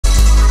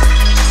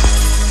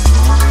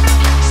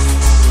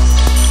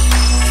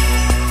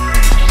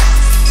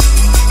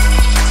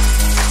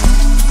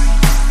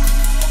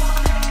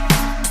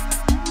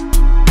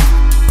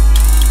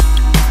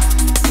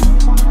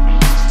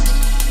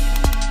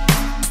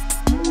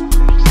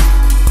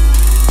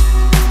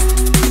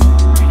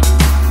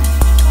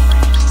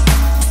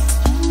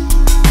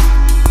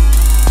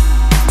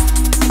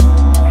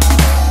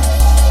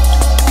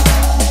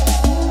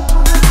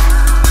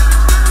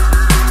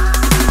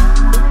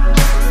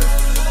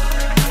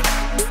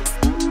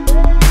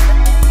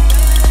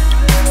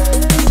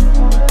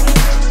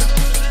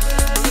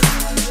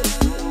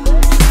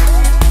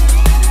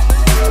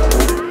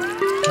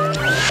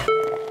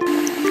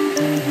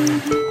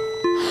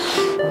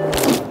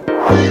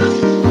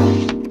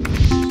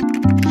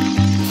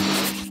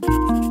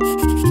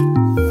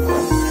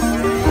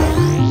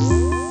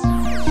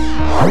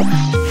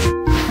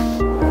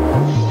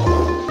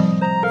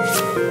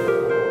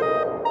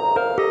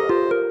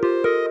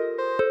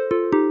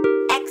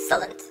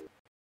Excellent.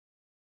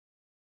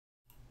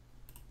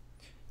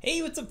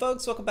 Hey, what's up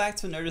folks? Welcome back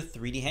to another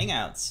 3D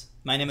Hangouts.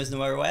 My name is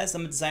Noah Ruiz.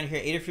 I'm a designer here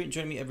at Adafruit, and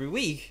joining me every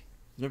week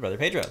is my brother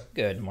Pedro.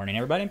 Good morning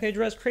everybody, I'm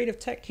Pedro Ruiz, Creative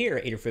Tech here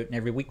at Adafruit, and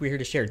every week we're here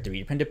to share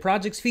 3D printed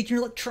projects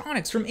featuring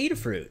electronics from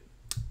Adafruit.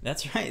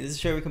 That's right, this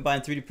is where we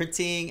combine 3D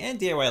printing and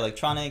DIY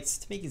electronics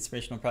to make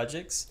inspirational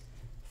projects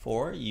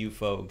for you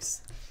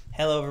folks.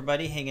 Hello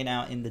everybody, hanging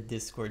out in the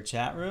Discord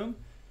chat room.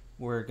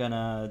 We're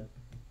gonna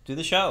do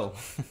the show.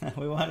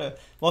 We want to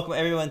welcome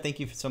everyone.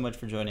 Thank you so much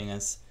for joining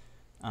us.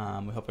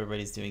 We hope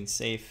everybody's doing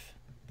safe,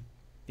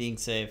 being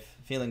safe,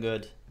 feeling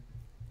good.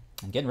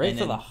 I'm getting ready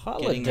for the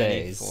holidays. Getting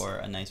ready for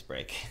a nice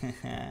break.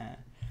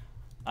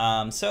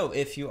 So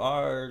if you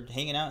are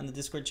hanging out in the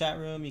Discord chat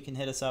room, you can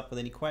hit us up with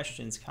any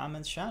questions,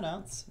 comments,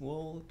 shout-outs.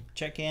 We'll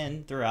check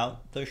in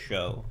throughout the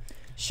show.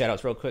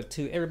 Shout-outs real quick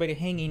to everybody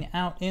hanging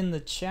out in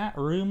the chat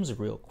rooms.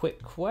 Real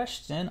quick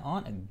question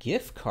on a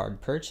gift card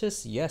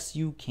purchase. Yes,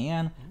 you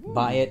can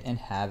buy it and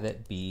have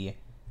it be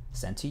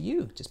sent to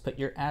you. Just put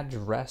your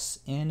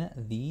address in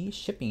the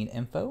shipping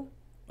info.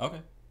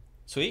 Okay.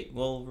 Sweet.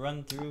 We'll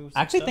run through some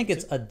I actually stuff think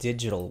it's too. a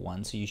digital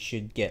one, so you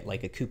should get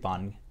like a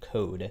coupon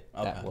code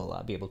that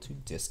will be able to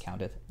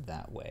discount it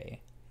that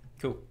way.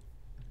 Cool.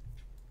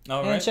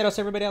 All And right. shout out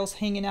to everybody else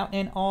hanging out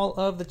in all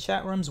of the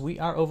chat rooms. We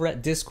are over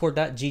at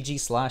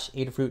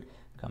discord.gg/Adafruit.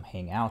 Come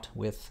hang out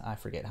with, I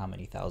forget how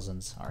many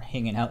thousands are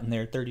hanging out in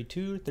there,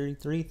 32,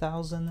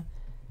 33,000.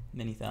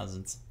 Many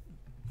thousands.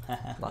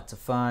 Lots of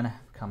fun.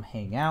 Come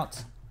hang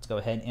out. Let's go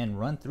ahead and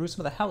run through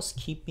some of the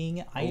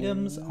housekeeping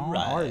items on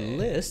our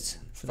list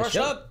for the First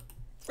show. up,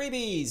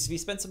 freebies. If you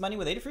spend some money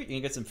with Adafruit, you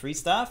can get some free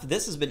stuff.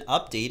 This has been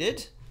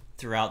updated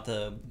throughout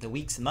the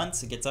weeks and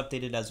months. It gets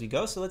updated as we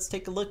go. So let's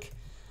take a look.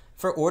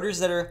 For orders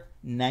that are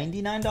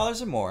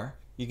 $99 or more,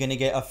 you're going to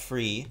get a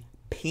free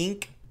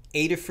pink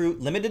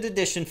Adafruit limited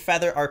edition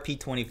Feather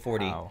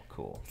RP2040. Oh,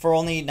 cool. For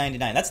only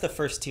 $99. That's the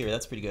first tier.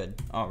 That's pretty good.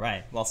 All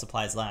right. While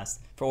supplies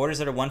last. For orders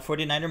that are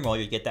 $149 or more,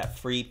 you get that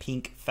free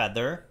pink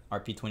Feather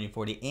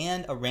RP2040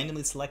 and a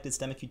randomly selected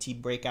STEMMA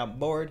QT breakout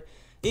board.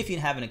 If you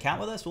have an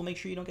account with us, we'll make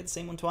sure you don't get the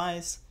same one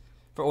twice.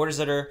 For orders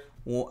that are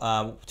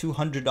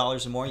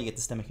 $200 or more, you get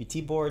the STEMMA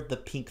QT board, the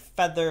pink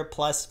Feather,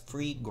 plus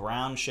free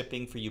ground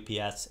shipping for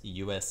UPS,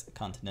 US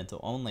Continental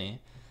only.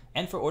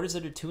 And for orders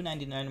that are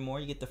 $299 or more,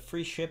 you get the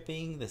free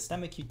shipping, the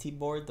STEMMA QT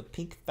board, the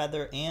pink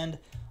Feather, and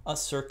a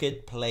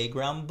Circuit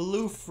Playground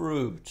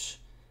Bluefruit.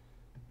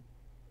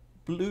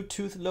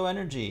 Bluetooth low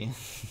energy.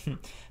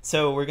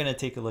 So we're going to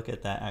take a look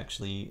at that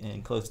actually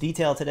in close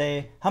detail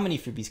today. How many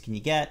freebies can you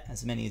get?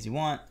 As many as you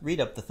want. Read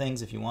up the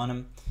things if you want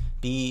them.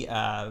 Be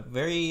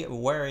very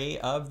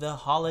wary of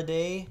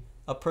the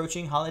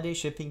approaching holiday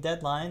shipping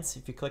deadlines.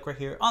 If you click right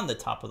here on the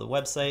top of the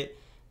website,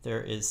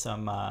 there is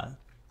some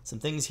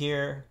things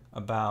here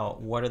about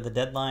what are the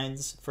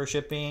deadlines for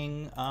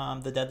shipping,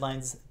 the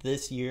deadlines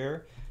this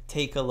year.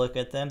 Take a look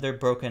at them. They're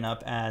broken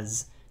up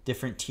as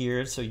different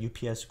tiers, so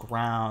UPS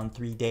ground,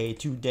 3-day,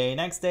 2-day,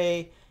 next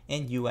day,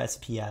 and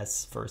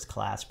USPS first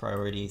class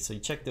priority. So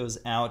you check those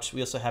out. We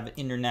also have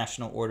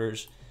international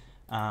orders.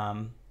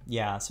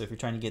 Yeah, so if you're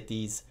trying to get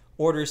these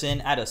orders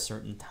in at a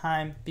certain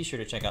time, be sure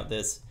to check out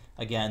this.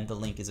 Again, the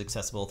link is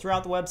accessible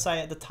throughout the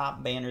website at the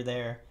top banner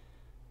there.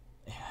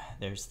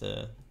 There's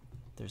the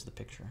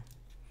picture.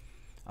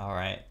 All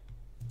right.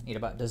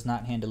 Adabot does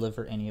not hand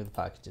deliver any of the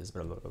packages.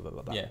 Blah, blah, blah,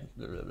 blah, blah. Yeah.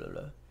 Blah, blah, blah,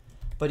 blah.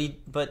 But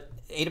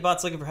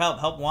Adabot's looking for help.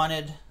 Help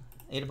wanted.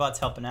 Adabot's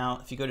helping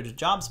out. If you go to the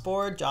jobs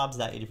board,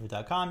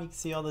 jobs.adafruit.com, you can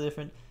see all the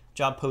different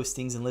job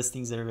postings and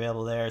listings that are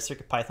available there.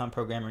 CircuitPython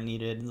programmer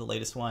needed, the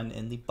latest one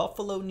in the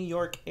Buffalo, New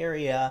York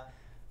area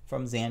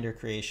from Xander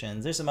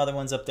Creations. There's some other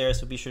ones up there,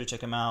 so be sure to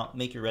check them out.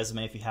 Make your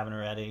resume if you haven't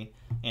already.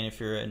 And if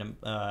you're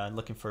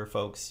looking for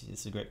folks,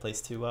 it's a great place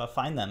to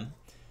find them.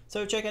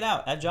 So check it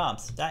out at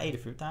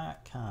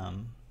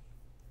jobs.adafruit.com.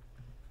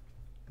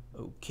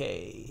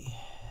 Okay.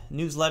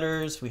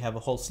 Newsletters, we have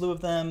a whole slew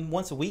of them.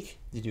 Once a week,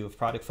 they do a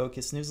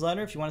product-focused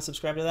newsletter. If you want to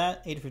subscribe to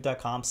that,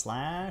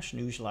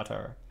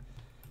 adafruit.com/newsletter.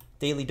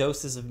 Daily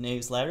doses of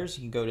newsletters,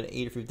 you can go to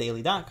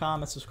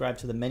adafruitdaily.com and subscribe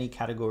to the many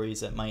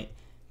categories that might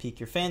pique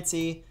your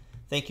fancy.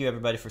 Thank you,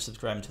 everybody, for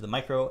subscribing to the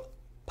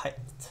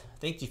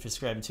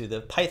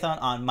Python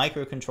on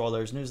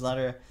Microcontrollers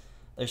newsletter.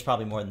 There's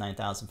probably more than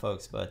 9,000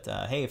 folks, but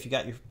hey, if you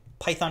got your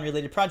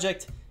Python-related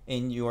project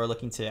and you are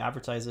looking to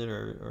advertise it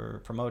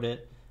or promote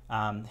it,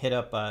 hit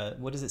up,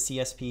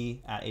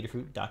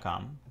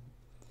 CSP@adafruit.com.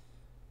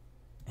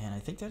 And I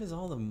think that is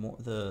all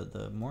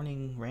the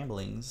morning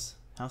ramblings,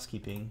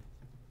 housekeeping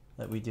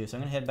that we do. So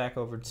I'm going to head back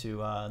over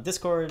to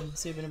Discord,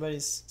 see if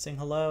anybody's saying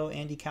hello.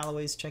 Andy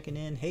Calloway's checking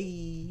in.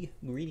 Hey,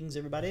 greetings,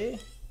 everybody.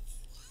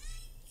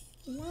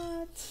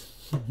 What?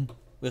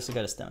 We also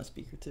got a STEMMA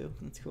speaker, too.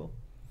 That's cool.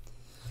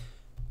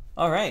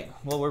 All right.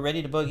 Well, we're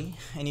ready to boogie.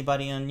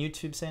 Anybody on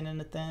YouTube saying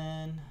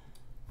anything?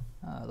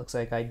 Looks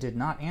like I did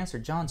not answer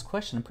John's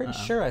question. I'm pretty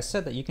sure I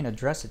said that you can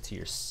address it to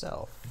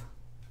yourself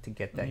to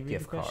get that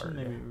gift card.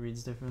 Maybe it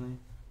reads differently.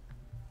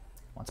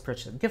 wants to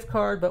purchase a gift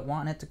card but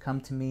want it to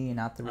come to me and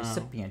not the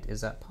recipient.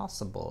 Is that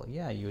possible?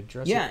 Yeah, you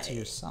address it to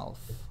yourself.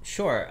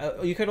 Sure.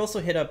 You could also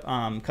hit up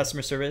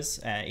customer service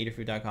at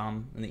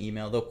Adafruit.com in the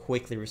email. They'll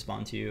quickly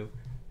respond to you.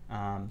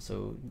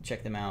 So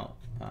check them out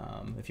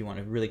if you want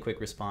a really quick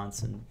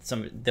response, and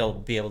they'll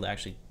be able to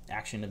actually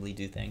actionably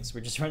do things.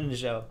 We're just running the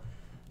show.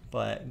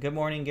 But good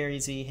morning, Gary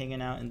Z,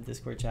 hanging out in the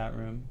Discord chat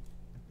room.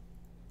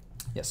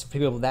 Yes, for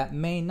people that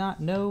may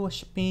not know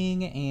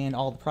shipping and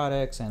all the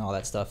products and all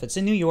that stuff, it's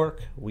in New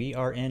York. We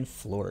are in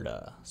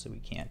Florida, so we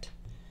can't.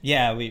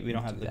 Yeah, we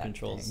don't have the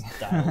controls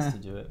dials to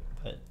do it,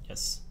 but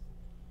yes.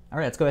 All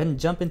right, let's go ahead and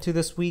jump into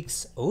this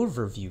week's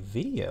overview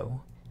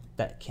video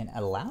that can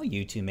allow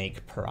you to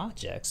make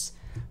projects.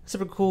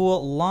 Super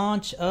cool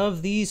launch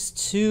of these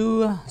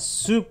two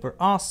super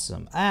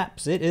awesome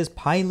apps. It is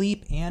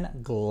PyLeap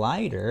and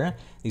Glider.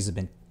 These have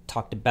been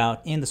talked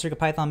about in the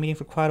CircuitPython meeting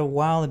for quite a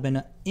while. They've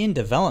been in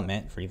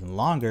development for even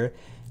longer.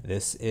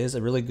 This is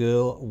a really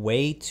good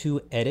way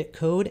to edit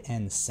code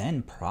and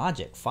send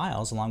project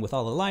files along with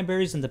all the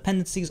libraries and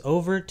dependencies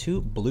over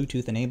to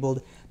Bluetooth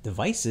enabled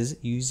devices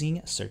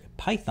using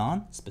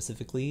CircuitPython,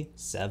 specifically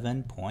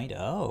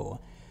 7.0.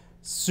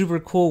 Super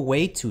cool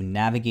way to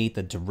navigate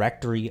the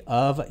directory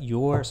of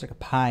your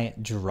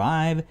CircuitPy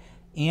drive.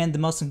 And the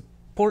most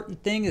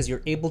important thing is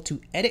you're able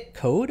to edit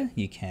code.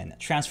 You can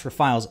transfer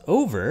files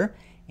over,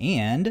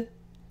 and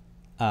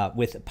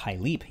with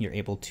PyLeap, you're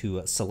able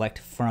to select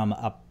from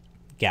a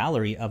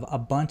gallery of a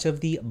bunch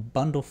of the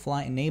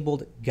Bundlefly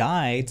enabled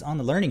guides on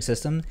the learning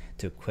system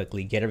to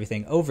quickly get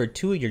everything over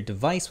to your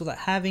device without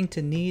having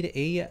to need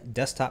a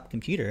desktop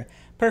computer.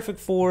 Perfect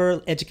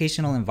for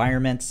educational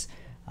environments.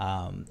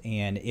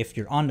 And if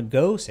you're on the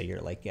go, say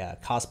you're like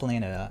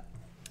cosplaying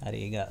at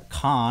a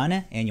con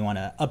and you want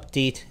to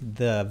update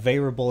the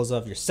variables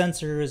of your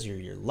sensors,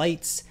 your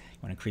lights, you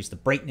want to increase the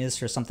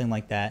brightness or something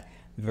like that,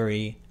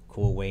 very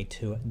cool way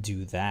to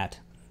do that.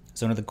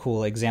 So one of the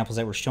cool examples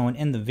that we're showing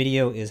in the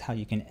video is how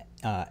you can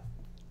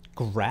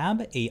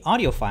grab a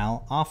audio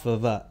file off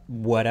of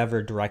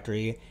whatever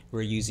directory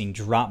we're using,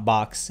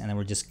 Dropbox, and then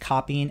we're just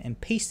copying and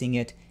pasting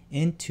it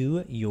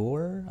into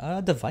your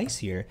device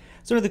here.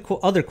 So one of the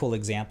other cool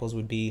examples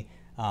would be,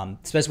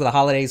 especially with the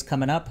holidays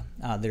coming up,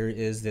 there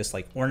is this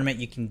like ornament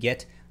you can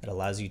get that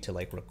allows you to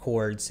like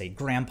record, say,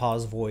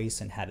 grandpa's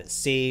voice and have it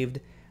saved,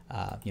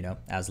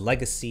 as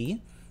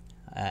legacy,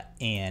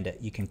 and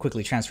you can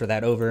quickly transfer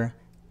that over.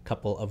 A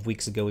couple of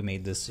weeks ago, we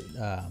made this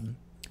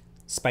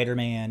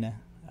Spider-Man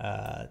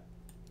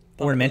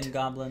ornament.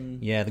 Goblin.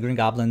 Yeah, the Green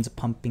Goblin's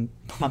pumpkin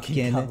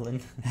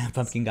Goblin.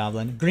 pumpkin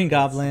goblin. Green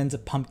Goblin's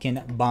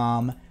pumpkin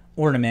bomb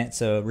ornament.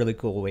 So really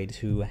cool way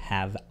to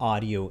have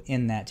audio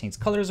in that, change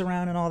colors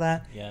around and all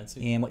that. Yeah.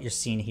 And what you're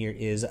seeing here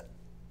is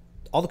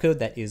all the code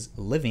that is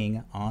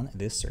living on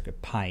this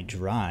CircuitPy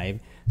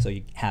drive. So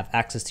you have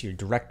access to your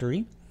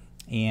directory.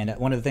 And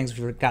one of the things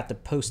we forgot to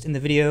post in the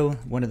video,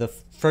 one of the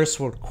first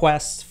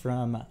requests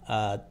from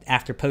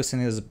after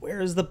posting is,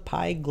 where is the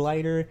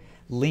PyGlider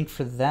link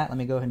for that? Let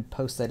me go ahead and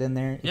post that in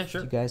there. Yeah,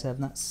 sure. If you guys have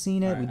not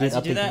seen it, right. We did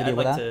update the video I'd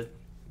with like that. to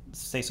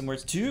say some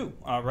words too.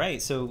 All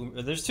right, so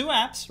there's two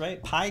apps,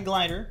 right?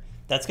 PyGlider,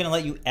 that's going to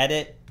let you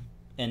edit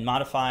and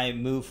modify,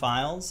 move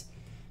files.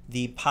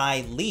 The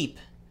PyLeap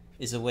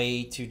is a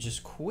way to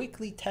just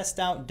quickly test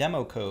out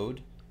demo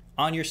code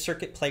on your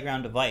Circuit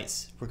Playground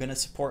device. We're going to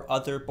support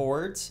other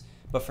boards,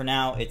 but for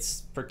now,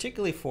 it's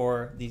particularly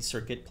for the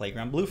Circuit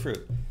Playground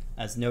Bluefruit,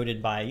 as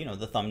noted by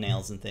the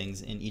thumbnails and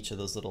things in each of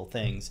those little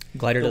things.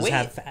 Glider does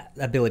have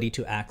ability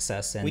to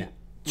access and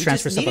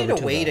transfer stuff over to We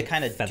just needed a way to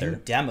kind of Feather.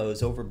 do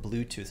demos over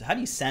Bluetooth. How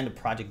do you send a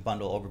project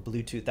bundle over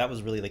Bluetooth? That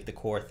was really like the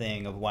core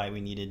thing of why we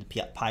needed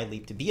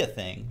PyLeap to be a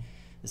thing.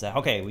 Is that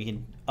okay? We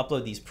can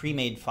upload these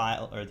pre-made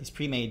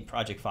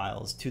project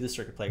files to the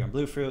Circuit Playground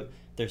Bluefruit.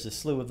 There's a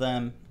slew of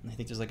them. I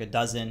think there's like a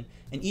dozen,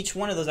 and each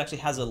one of those actually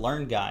has a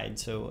learn guide.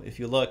 So if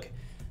you look,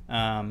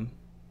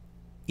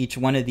 each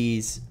one of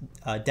these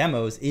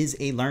demos is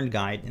a learn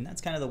guide, and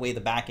that's kind of the way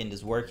the backend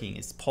is working.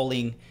 It's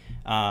pulling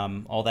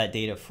all that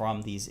data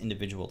from these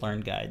individual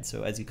learn guides.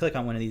 So as you click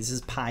on one of these, this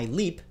is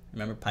PyLeap.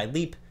 Remember,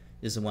 PyLeap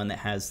is the one that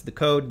has the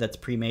code that's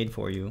pre-made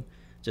for you,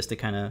 just to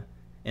kind of,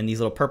 and these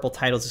little purple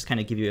titles just kind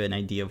of give you an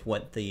idea of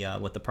what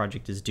the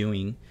project is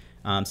doing.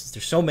 Since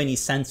there's so many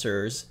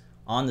sensors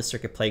on the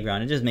Circuit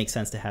Playground, it just makes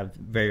sense to have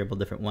variable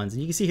different ones.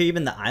 And you can see here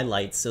even the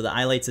iLights. So the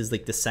iLights is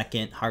like the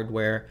second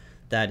hardware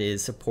that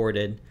is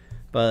supported.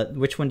 But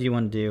which one do you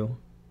want to do?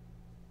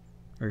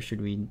 Or should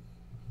we,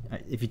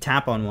 if you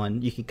tap on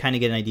one, you can kind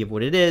of get an idea of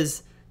what it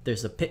is.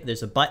 There's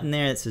a button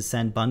there that says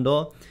send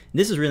bundle. And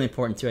this is really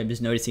important too. I'm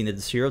just noticing that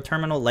the serial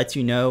terminal lets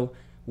you know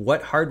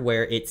what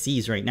hardware it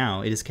sees right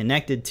now. It is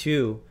connected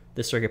to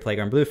the Circuit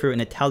Playground Bluefruit,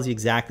 and it tells you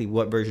exactly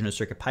what version of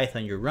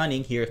CircuitPython you're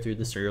running here through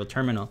the serial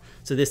terminal.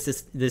 So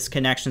this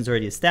connection is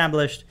already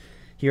established.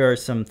 Here are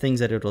some things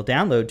that it'll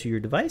download to your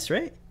device,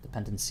 right?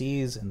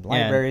 Dependencies and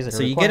libraries.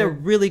 So you get a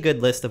really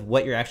good list of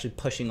what you're actually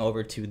pushing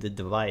over to the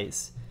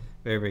device.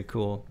 Very, very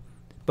cool.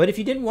 But if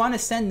you didn't want to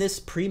send this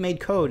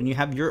pre-made code and you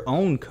have your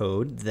own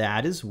code,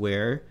 that is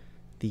where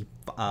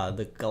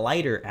the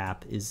glider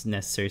app is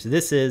necessary. So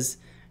this is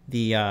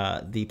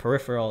the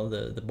peripheral,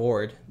 the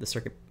board, the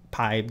Circuit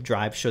Pi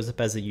drive shows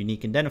up as a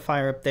unique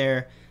identifier up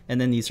there, and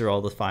then these are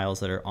all the files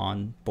that are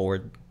on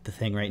board the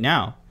thing right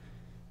now.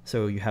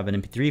 So you have an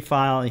MP3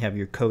 file, you have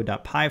your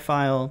code.py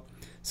file.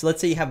 So let's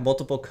say you have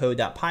multiple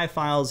code.py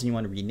files and you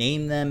want to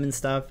rename them and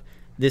stuff.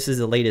 This is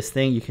the latest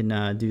thing. You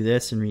can do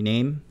this and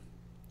rename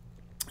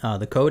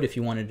the code if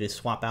you wanted to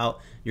swap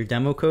out your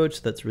demo code.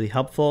 So that's really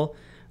helpful.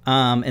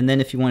 And then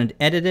if you wanted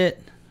to edit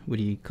it, what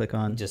do you click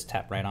on? Just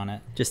tap right on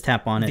it. Just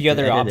tap on it. The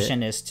other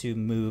option is to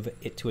move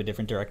it to a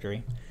different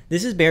directory.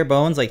 This is bare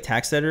bones like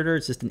text editor.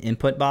 It's just an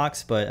input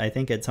box, but I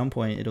think at some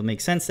point it'll make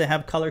sense to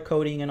have color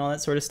coding and all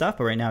that sort of stuff.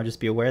 But right now, just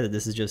be aware that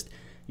this is just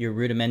your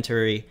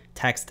rudimentary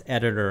text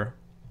editor,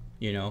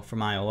 you know, from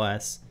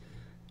iOS.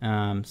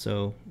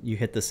 So you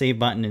hit the save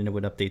button and it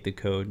would update the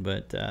code.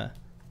 But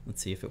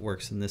let's see if it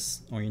works in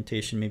this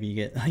orientation. Maybe you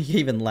get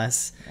even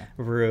less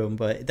room.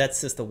 But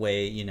that's just the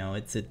way, you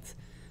know,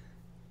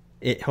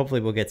 it hopefully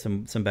will get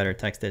some better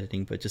text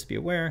editing. But just be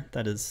aware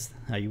that is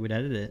how you would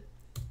edit it.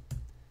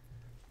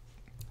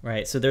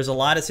 Right, so there's a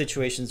lot of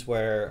situations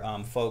where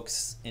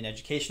folks in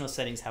educational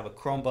settings have a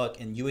Chromebook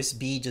and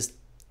USB just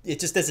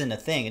isn't a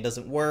thing. It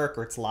doesn't work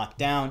or it's locked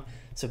down.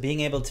 So being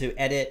able to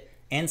edit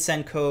and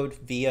send code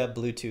via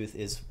Bluetooth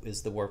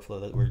is the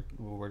workflow that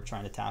we're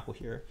trying to tackle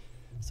here.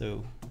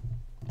 So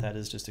that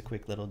is just a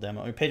quick little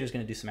demo. Pedro's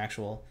going to do some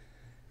actual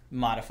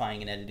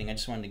modifying and editing. I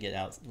just wanted to get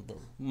out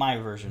my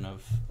version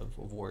of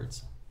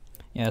words.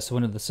 Yeah, so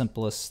one of the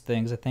simplest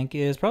things I think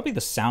is probably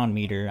the sound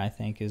meter. I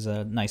think is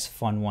a nice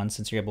fun one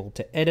since you're able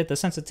to edit the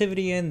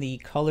sensitivity and the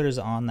colors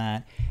on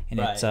that, and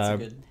right, it's a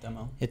good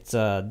demo. It's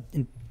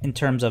in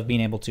terms of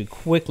being able to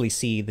quickly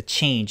see the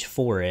change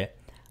for it.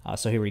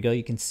 So here we go.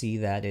 You can see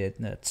that it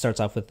starts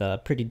off with a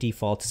pretty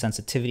default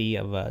sensitivity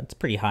of it's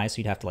pretty high, so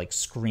you'd have to like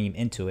scream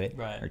into it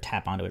or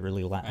tap onto it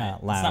really loud.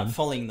 It's not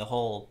fulling the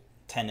whole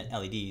 10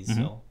 LEDs,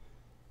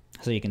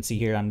 So you can see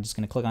here, I'm just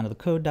going to click onto the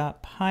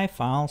code.py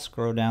file,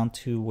 scroll down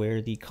to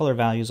where the color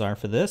values are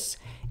for this,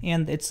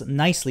 and it's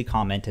nicely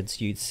commented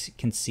so you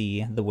can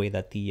see the way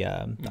that the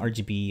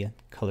RGB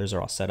colors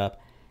are all set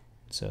up.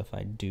 So if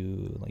I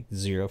do like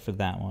 0 for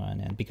that one,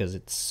 and because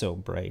it's so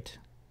bright,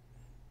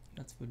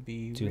 that would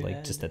be do red,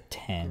 like just a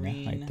 10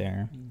 green, right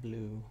there. And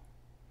blue.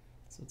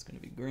 So it's going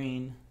to be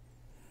green.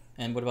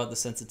 And what about the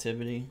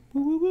sensitivity?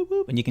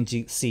 And you can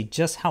see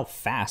just how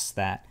fast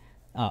that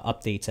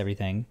updates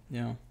everything.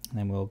 Yeah. And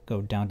then we'll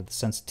go down to the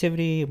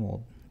sensitivity, and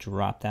we'll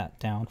drop that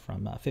down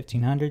from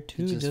 1500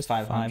 to just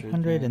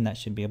 500, and that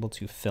should be able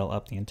to fill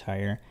up the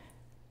entire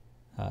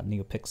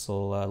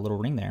NeoPixel little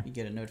ring there. You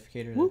get a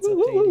notification that's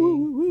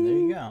updating. There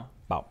you go.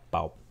 Bow,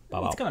 bow,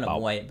 bow, it's coming bow.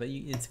 up white, but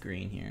it's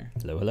green here.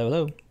 Hello, hello,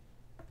 hello.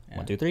 Yeah.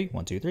 1, 2, 3,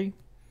 1, 2, 3.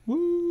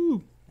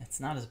 Woo! It's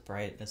not as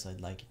bright as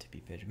I'd like it to be,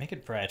 Pedro. Make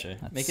it brighter.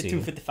 Make it see.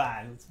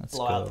 255. Let's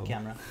blow out the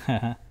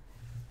camera.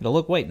 It'll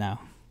look white now.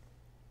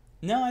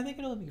 No, I think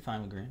it'll be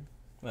fine with green.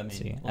 I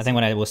mean, I think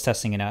when I was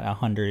testing it out,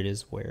 100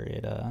 is where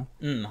it.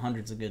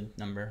 100's a good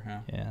number.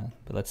 Yeah,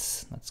 but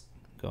let's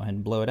go ahead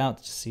and blow it out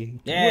to see.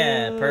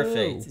 Yeah, Whoa!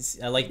 Perfect.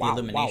 I like the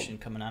illumination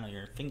coming out of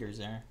your fingers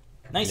there.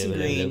 Nice and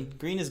green.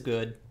 Green is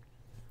good.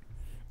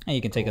 And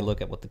you can take a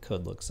look at what the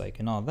code looks like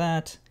and all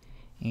that.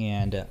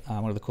 And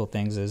one of the cool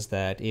things is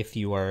that if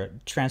you are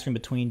transferring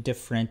between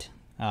different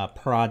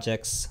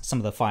projects, some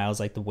of the files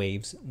like the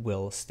waves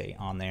will stay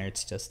on there.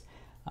 It's just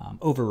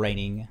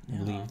overwriting, I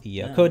believe,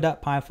 the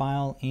code.py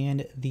file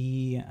and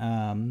the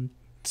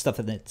stuff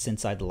that's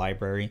inside the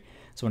library.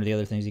 So one of the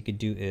other things you could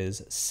do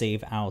is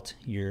save out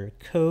your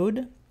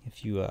code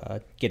if you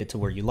get it to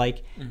where you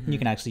like. And you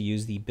can actually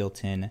use the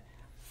built-in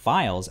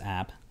Files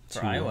app for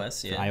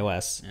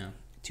iOS,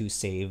 to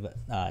save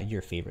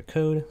your favorite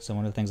code. So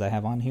one of the things I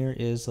have on here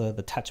is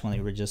the touch one that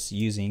we were just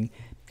using,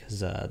 because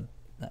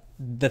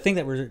the thing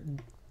that we're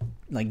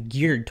like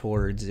geared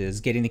towards is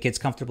getting the kids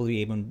comfortable to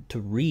be able to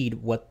read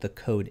what the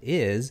code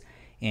is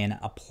and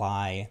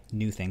apply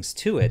new things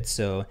to it.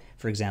 So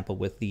for example,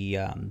 with the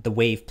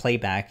wave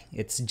playback,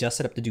 it's just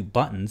set up to do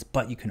buttons,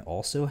 but you can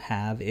also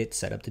have it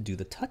set up to do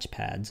the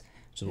touchpads,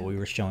 which is what we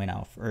were showing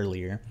off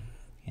earlier.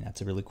 And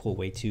that's a really cool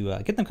way to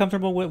get them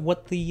comfortable with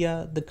what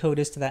the code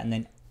is to that, and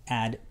then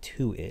add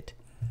to it.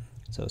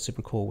 So a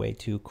super cool way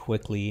to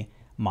quickly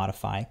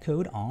modify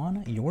code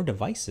on your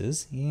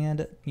devices,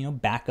 and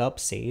back up,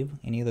 save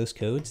any of those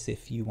codes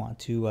if you want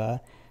to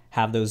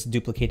have those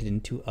duplicated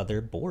into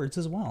other boards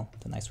as well.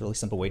 It's a nice, really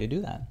simple way to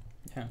do that.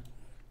 Yeah.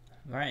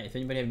 All right. If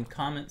anybody have any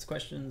comments,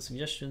 questions,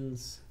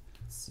 suggestions,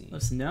 let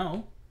us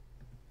know.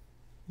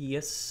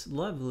 Yes,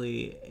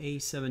 lovely.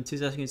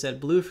 A72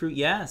 said Bluefruit.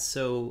 Yeah,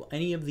 so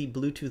any of the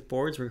Bluetooth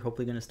boards we're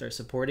hopefully going to start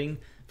supporting.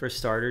 For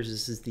starters,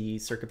 this is the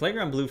Circuit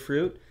Playground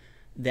Bluefruit.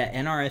 That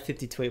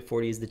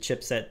NRF52840 is the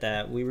chipset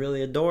that we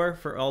really adore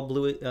for all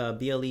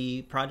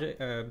BLE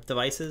project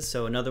devices.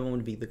 So another one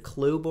would be the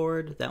Clue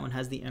board. That one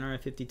has the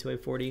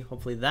NRF52840.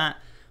 Hopefully that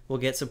will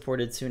get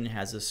supported soon. It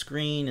has a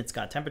screen. It's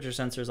got temperature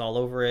sensors all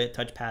over it,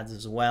 touchpads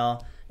as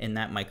well, in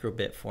that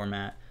microbit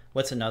format.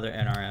 What's another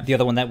NRF? The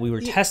other one that we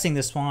were testing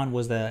this on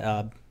was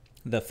the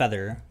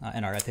Feather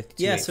NRF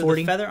 52840. Yeah, so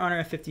the Feather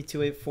NRF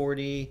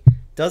 52840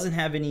 doesn't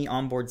have any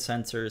onboard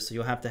sensors, so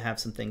you'll have to have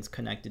some things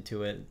connected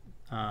to it.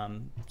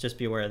 Just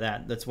be aware of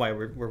that. That's why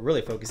we're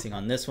really focusing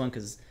on this one,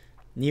 because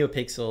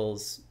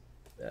NeoPixels,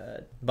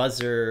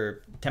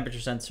 buzzer, temperature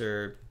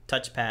sensor,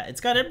 touchpad, it's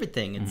got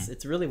everything.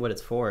 It's really what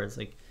it's for. It's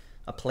like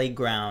a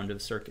playground of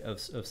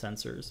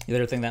sensors. The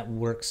other thing that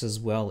works as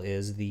well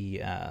is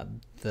the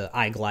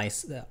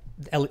eyeglass, the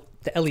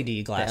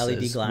LED glasses. The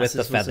LED glasses with the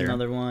was Feather.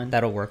 another one.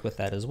 That'll work with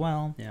that as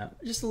well. Yeah,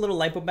 just a little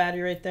LiPo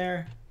battery right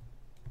there.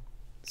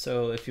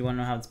 So if you want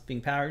to know how it's being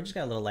powered, you just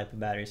got a little LiPo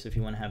battery. So if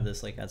you want to have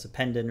this like as a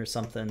pendant or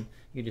something,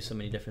 you can do so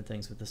many different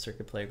things with the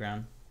Circuit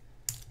Playground.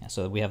 Yeah,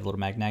 so we have a little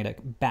magnetic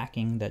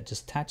backing that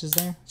just attaches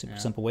there. Super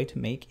simple way to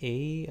make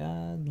a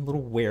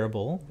little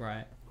wearable.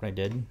 Right. What I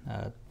did,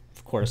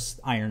 of course,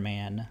 Iron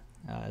Man.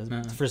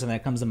 The first thing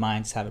that comes to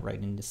mind is have it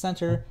right in the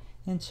center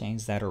and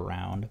change that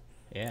around.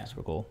 Yeah.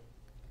 Super cool.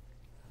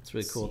 It's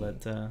really cool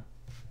that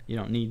you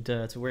don't need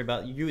to worry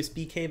about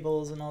USB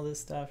cables and all this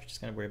stuff. You're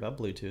just gotta worry about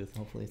Bluetooth.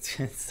 Hopefully it's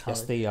solid.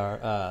 Yes, they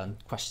are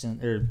question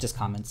or just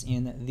comments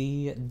in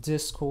the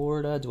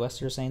Discord.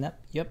 Dwester saying that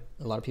yep,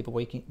 a lot of people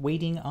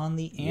waiting on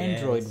the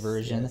Android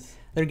version. Yes.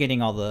 They're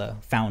getting all the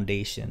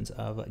foundations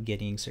of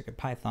getting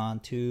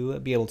CircuitPython to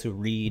be able to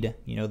read,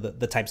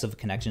 the types of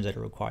connections that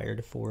are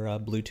required for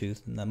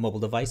Bluetooth and the mobile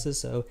devices.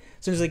 So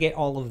as soon as they get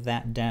all of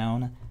that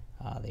down,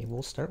 they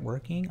will start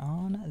working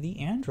on the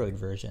Android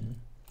version.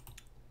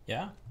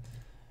 Yeah.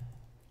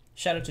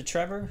 Shout out to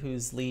Trevor,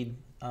 who's lead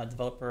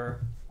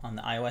developer on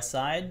the iOS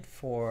side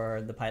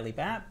for the PyLeap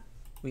app.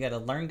 We got a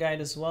Learn Guide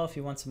as well if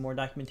you want some more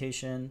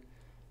documentation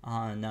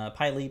on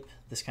PyLeap.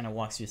 This kind of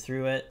walks you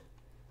through it.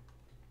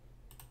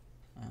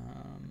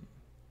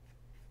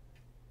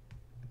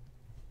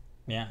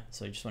 Yeah,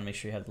 so you just want to make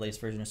sure you have the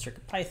latest version of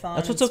CircuitPython.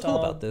 That's what's so cool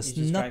about this.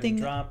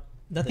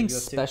 Nothing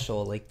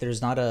special. Like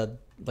there's not a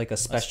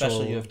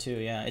special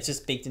UF2. Yeah, it's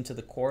just baked into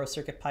the core of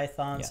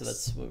CircuitPython. Yes. So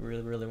that's what we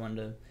really wanted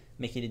to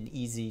make it an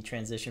easy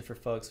transition for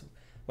folks.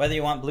 Whether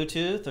you want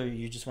Bluetooth or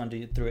you just want to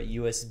do it through a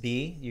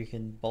USB, you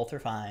can both are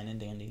fine and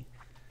dandy.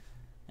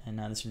 And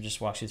this just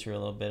walks you through a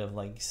little bit of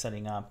like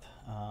setting up,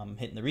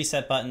 hitting the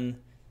reset button,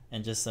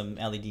 and just some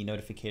LED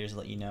notificators to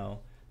let you know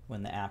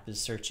when the app is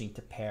searching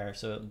to pair.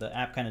 So the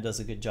app kind of does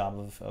a good job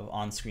of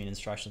on-screen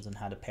instructions on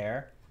how to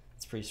pair.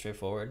 It's pretty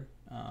straightforward.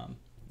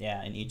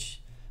 Yeah, and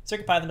each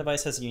CircuitPython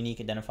device has a unique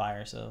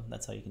identifier, so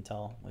that's how you can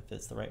tell if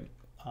it's the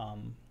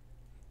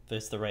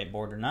right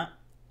board or not.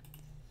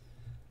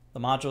 The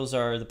modules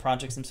are the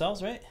projects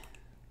themselves, right?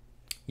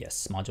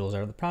 Yes, modules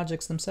are the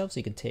projects themselves. So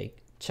you can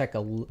take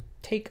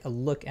a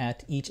look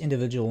at each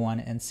individual one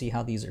and see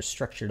how these are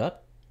structured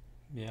up.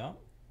 Yeah.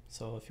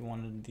 So if you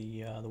wanted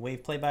the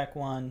wave playback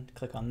one,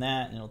 click on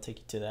that, and it'll take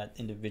you to that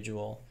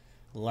individual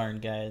Learn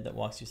Guide that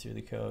walks you through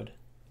the code.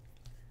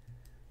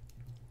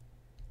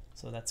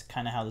 So that's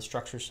kind of how the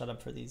structure is set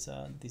up for these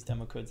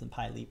demo codes in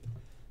PyLeap.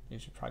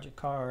 There's your project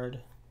card.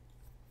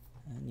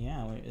 And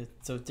yeah,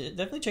 so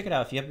definitely check it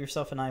out. If you have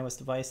yourself an iOS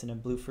device and a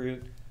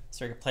Bluefruit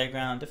Circuit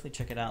Playground, definitely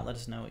check it out. Let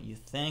us know what you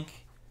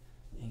think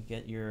and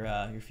get your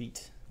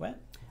feet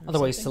wet. Other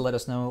ways to let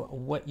us know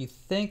what you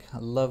think.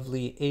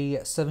 Lovely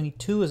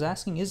A72 is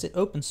asking, is it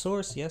open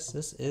source? Yes,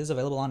 this is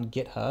available on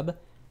GitHub.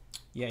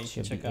 Yeah, you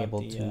should be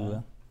able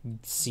to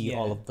see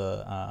all of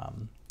the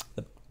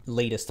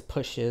latest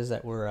pushes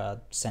that were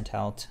sent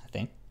out, I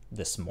think,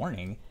 this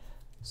morning.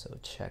 So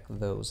check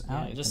those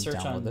out. Yeah, just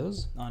search on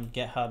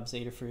GitHub's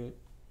Adafruit,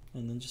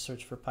 and then just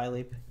search for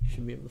PyLeap. You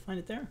should be able to find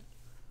it there.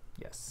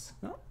 Yes.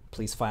 Oh.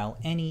 Please file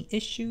any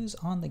issues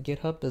on the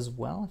GitHub as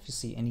well. If you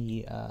see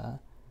any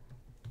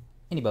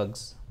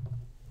bugs,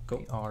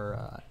 we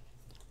are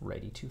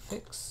ready to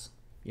fix.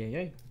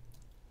 Yay.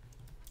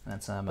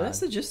 That's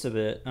that's the gist of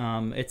it.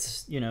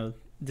 It's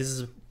this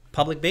is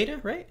public beta,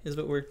 right? Is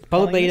what we're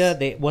public beta.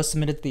 It was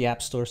submitted to the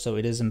App Store, so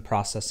it is in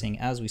processing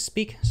as we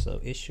speak. So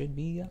it should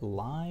be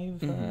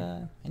live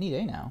any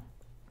day now.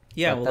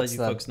 Yeah, we'll let you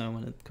folks know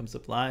when it comes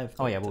up live.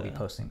 Oh yeah, we'll be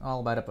posting all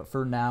about it. But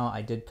for now,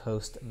 I did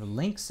post the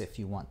links if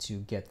you want to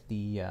get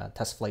the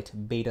test flight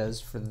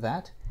betas for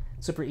that.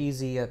 Super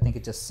easy. I think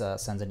it just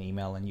sends an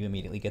email and you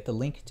immediately get the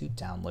link to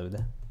download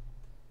the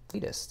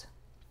latest.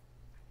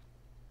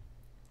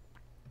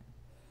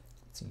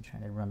 Let's see, I'm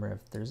trying to remember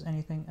if there's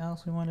anything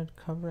else we wanted to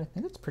cover. I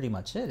think that's pretty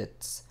much it.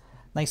 It's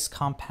nice,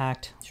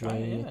 compact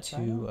way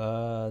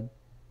to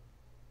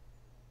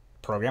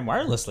program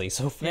wirelessly.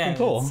 So freaking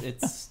cool.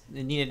 It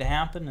needed to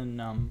happen,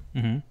 and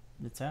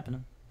it's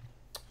happening.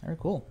 Very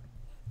cool.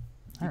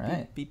 All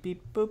right. Beep,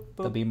 beep, boop, boop,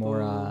 There'll be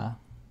more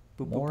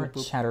boop,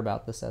 boop. chatter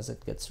about this as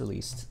it gets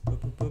released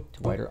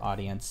to wider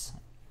audience.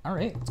 All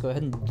right, let's go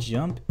ahead and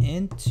jump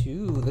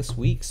into this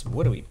week's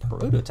What Are We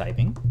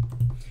Prototyping?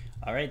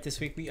 All right, this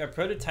week we are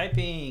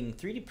prototyping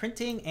 3D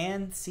printing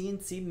and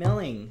CNC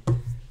milling.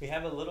 We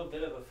have a little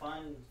bit of a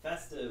fun,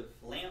 festive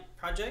lamp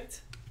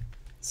project.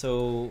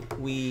 So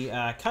we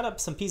cut up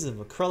some pieces of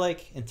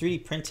acrylic and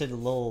 3D printed a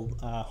little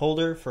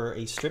holder for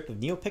a strip of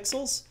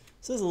NeoPixels.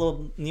 So this is a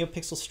little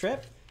NeoPixel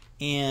strip,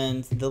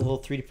 and the little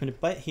 3D printed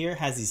butt here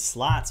has these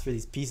slots for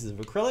these pieces of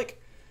acrylic.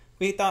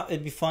 We thought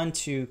it'd be fun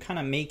to kind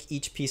of make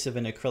each piece of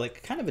an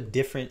acrylic kind of a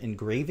different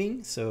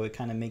engraving, so it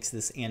kind of makes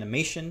this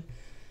animation.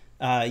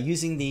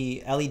 Using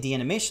the LED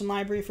animation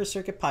library for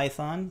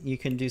CircuitPython, you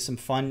can do some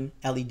fun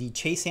LED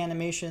chase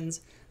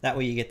animations. That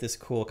way you get this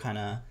cool kind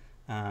of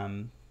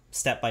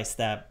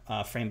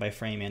step-by-step,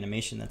 frame-by-frame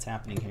animation that's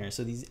happening here.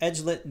 So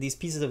these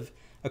pieces of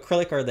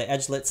acrylic are the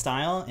edgelit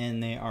style,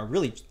 and they are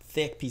really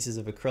thick pieces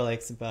of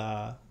acrylics,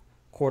 about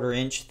 1/4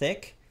 inch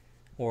thick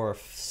or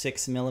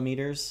 6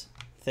 millimeters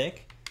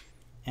thick.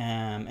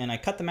 And I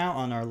cut them out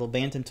on our little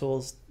Bantam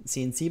Tools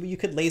CNC, but you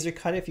could laser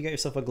cut it if you got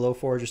yourself a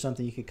Glowforge or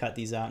something. You could cut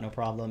these out, no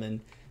problem,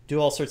 and do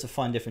all sorts of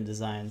fun different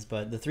designs.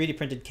 But the 3D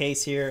printed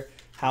case here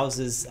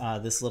houses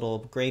this little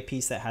gray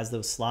piece that has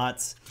those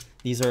slots.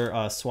 These are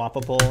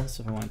swappable,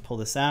 so if I want to pull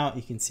this out,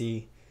 you can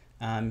see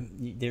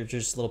they're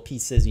just little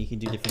pieces. You can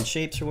do different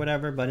shapes or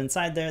whatever, but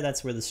inside there,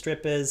 that's where the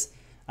strip is.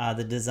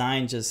 The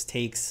design just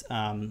takes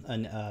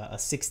a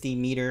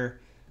 60-meter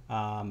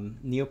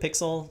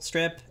NeoPixel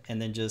strip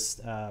and then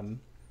just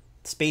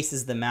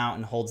spaces them out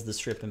and holds the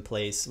strip in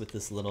place with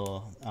this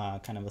little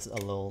kind of a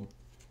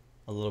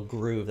little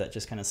groove that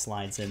just kind of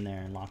slides in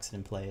there and locks it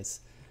in place.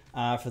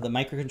 For the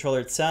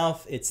microcontroller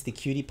itself, it's the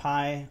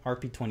QT-Py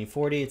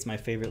RP2040. It's my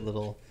favorite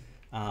little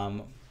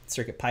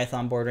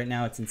CircuitPython board right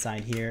now. It's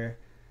inside here.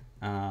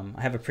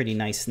 I have a pretty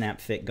nice snap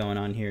fit going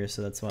on here,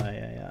 so that's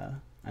why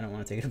I don't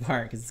want to take it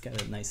apart, because it's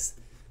got a nice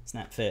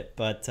snap fit.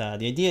 But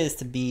the idea is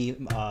to be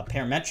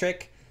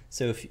parametric.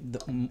 So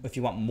if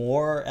you want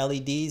more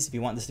LEDs, if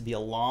you want this to be a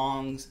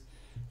long,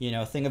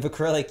 thing of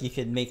acrylic, you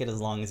could make it as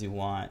long as you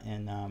want.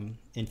 And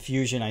in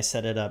Fusion, I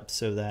set it up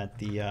so that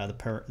the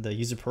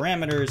user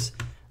parameters,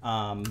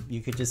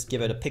 you could just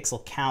give it a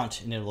pixel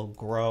count, and it'll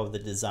grow the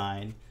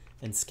design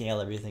and scale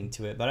everything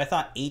to it. But I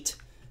thought 8,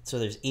 so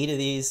there's 8 of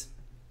these.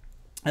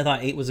 I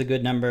thought 8 was a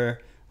good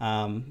number.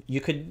 You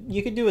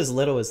could do as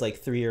little as like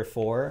 3 or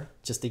 4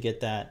 just to get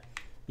that.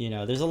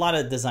 There's a lot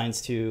of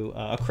designs to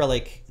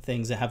acrylic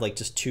things that have like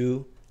just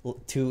two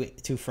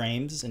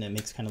frames, and it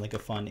makes kind of like a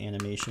fun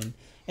animation.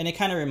 And it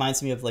kind of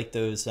reminds me of like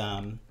those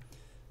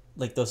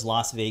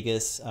Las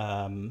Vegas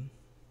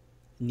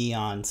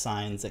neon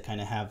signs that kind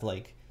of have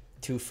like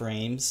 2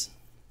 frames.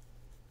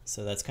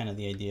 So that's kind of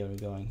the idea we're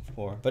going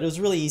for. But it was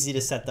really easy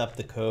to set up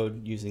the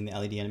code using the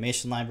LED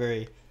animation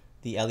library.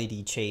 The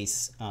LED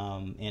chase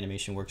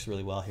animation works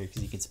really well here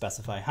because you can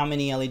specify how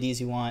many LEDs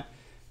you want.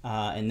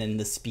 And then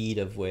the speed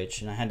of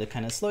which, and I had to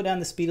kind of slow down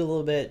the speed a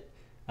little bit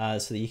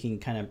so that you can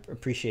kind of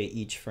appreciate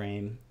each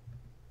frame.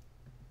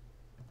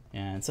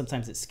 And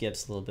sometimes it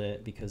skips a little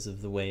bit because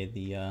of the way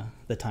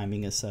the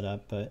timing is set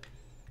up, but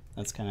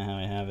that's kind of how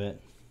I have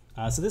it.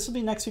 So this will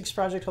be next week's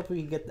project. Hopefully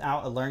we can get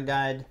out a learn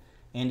guide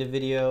and a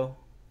video.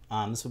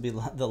 This will be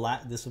the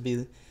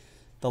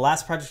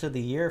last project of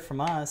the year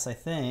from us, I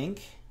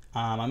think.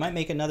 I might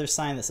make another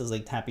sign that says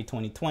like Happy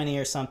 2020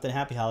 or something,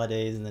 Happy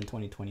Holidays, and then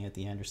 2020 at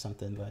the end or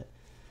something, but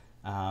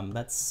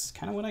that's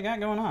kind of what I got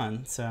going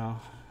on. So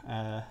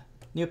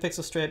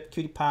NeoPixel strip,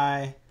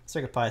 QT-Py,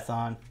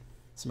 CircuitPython,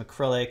 some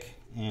acrylic,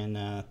 and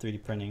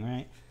 3D printing,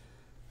 right?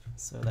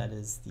 So that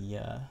is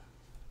the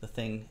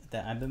thing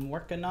that I've been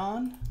working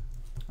on.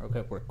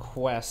 Okay,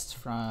 request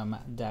from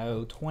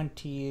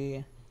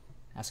Dow20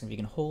 asking if you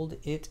can hold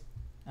it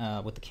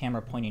with the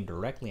camera pointing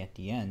directly at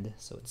the end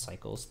so it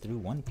cycles through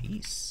one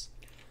piece.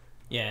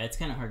 Yeah, it's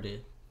kind of hard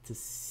to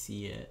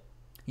see it.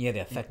 Yeah, the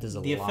effect is a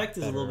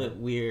little bit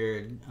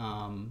weird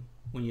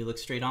when you look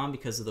straight on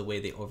because of the way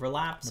they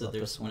overlap. So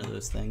there's one of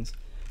those things.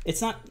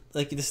 It's not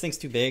like this thing's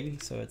too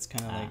big, so it's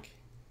kind of like,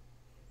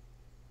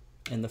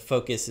 and the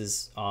focus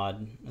is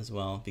odd as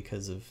well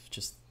because of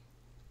just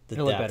the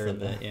It'll depth look better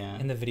of it. Yeah,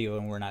 in the video,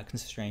 and we're not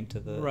constrained to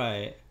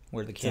the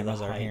where the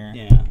cameras are here.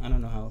 Yeah, I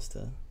don't know how else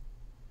to.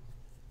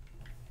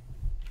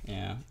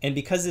 Yeah, and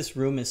because this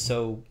room is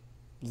so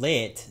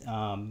lit,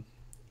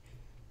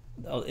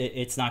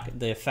 it's not,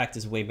 the effect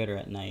is way better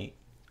at night.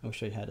 I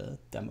wish I had a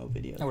demo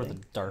video. Or the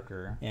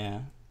darker.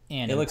 Yeah,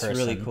 and it looks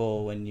really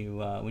cool when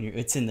you're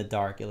it's in the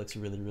dark. It looks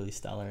really, really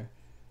stellar.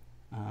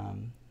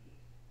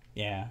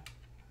 Yeah.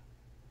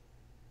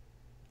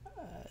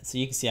 So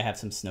you can see I have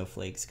some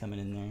snowflakes coming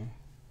in there.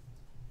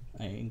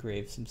 I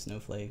engraved some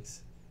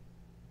snowflakes.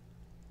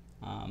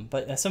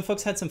 But some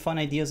folks had some fun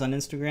ideas on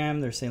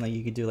Instagram. They're saying like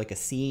you could do like a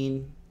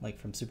scene, like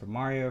from Super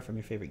Mario, from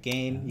your favorite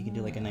game. You can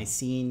do like a nice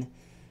scene.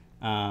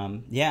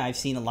 Yeah, I've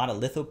seen a lot of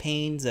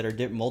lithopanes that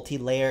are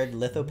multi-layered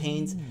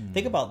lithopanes.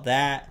 Think about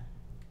that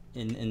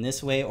in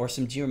this way, or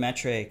some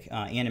geometric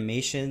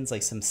animations,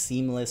 like some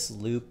seamless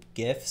loop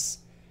GIFs.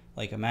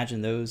 Like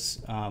imagine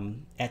those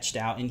etched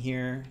out in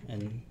here.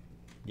 And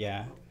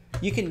yeah,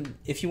 you can,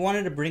 if you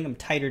wanted to bring them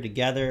tighter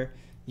together,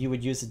 you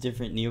would use a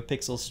different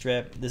NeoPixel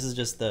strip. This is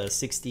just the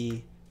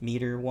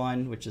 60-meter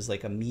one, which is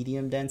like a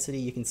medium density.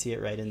 You can see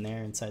it right in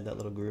there inside that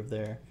little groove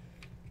there.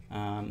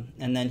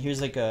 And then here's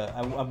like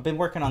I've been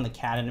working on the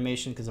CAD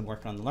animation because I'm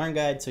working on the Learn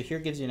Guide. So here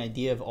gives you an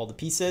idea of all the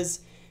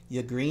pieces.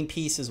 The green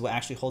piece is what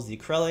actually holds the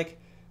acrylic.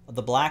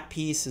 The black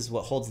piece is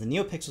what holds the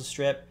NeoPixel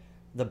strip.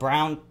 The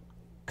brown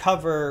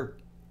cover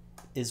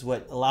is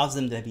what allows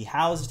them to be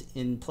housed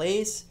in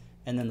place,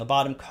 and then the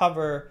bottom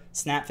cover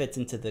snap fits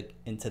into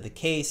the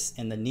case,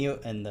 and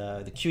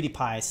the Cutie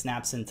Pie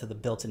snaps into the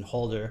built-in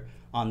holder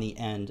on the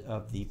end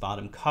of the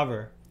bottom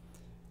cover.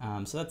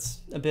 So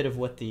that's a bit of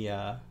what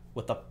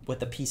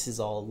the pieces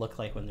all look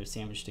like when they're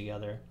sandwiched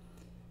together.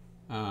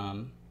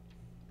 What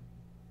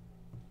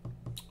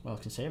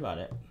else can I say about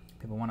it?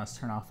 People want us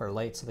to turn off our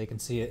light so they can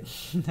see it.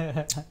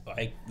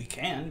 We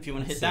can if you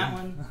want to hit that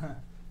one.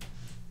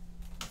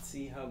 Let's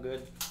see how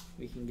good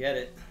we can get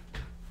it.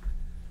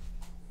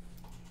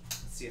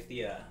 Let's see if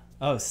the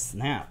Oh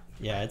snap!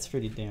 Yeah, it's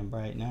pretty damn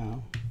bright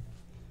now.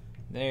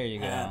 there you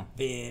go.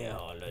 Happy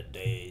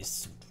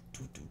holidays.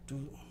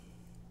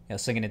 Yeah,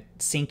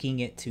 syncing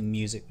it to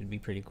music would be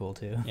pretty cool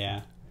too.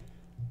 Yeah.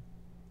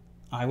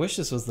 I wish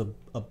this was a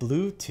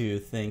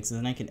Bluetooth thing, so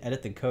then I can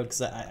edit the code,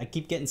 because I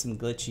keep getting some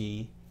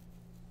glitchy.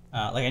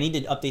 Like I need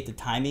to update the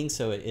timing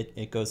so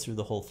it goes through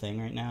the whole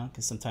thing right now,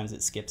 because sometimes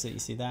it skips it. You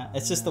see that?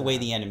 It's just the way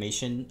the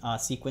animation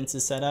sequence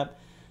is set up.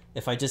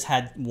 If I just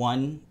had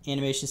one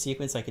animation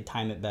sequence, I could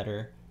time it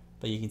better.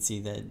 But you can see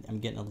that I'm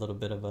getting a little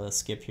bit of a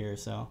skip here.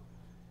 So,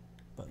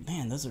 but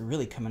man, those are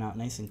really coming out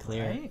nice and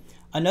clear. Right.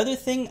 Another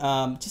thing,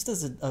 just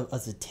as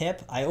a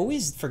tip, I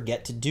always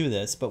forget to do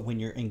this, but when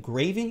you're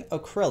engraving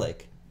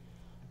acrylic,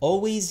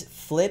 always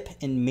flip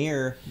and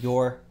mirror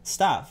your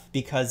stuff,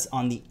 because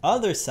on the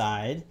other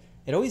side,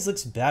 it always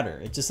looks better.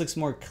 It just looks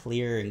more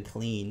clear and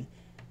clean,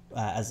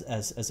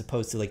 as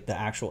opposed to like the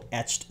actual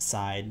etched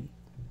side.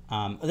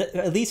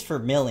 At least for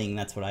milling,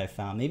 that's what I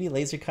found. Maybe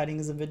laser cutting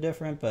is a bit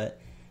different, but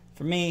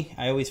for me,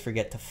 I always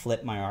forget to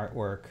flip my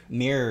artwork,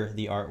 mirror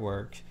the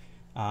artwork,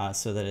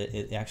 so that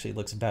it actually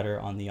looks better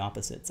on the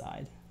opposite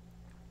side.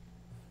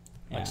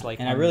 Yeah. Much like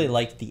and I really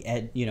like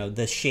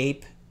the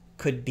shape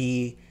could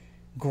be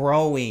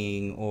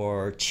growing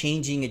or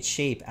changing its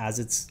shape as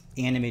it's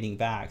animating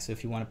back. So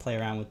if you want to play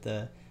around with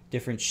the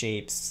different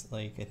shapes,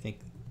 like I think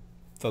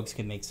folks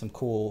can make some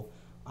cool,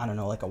 I don't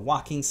know, like a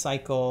walking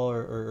cycle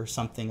or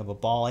something of a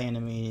ball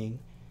animating.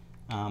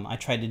 I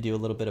tried to do a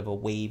little bit of a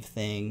wave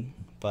thing,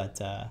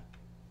 but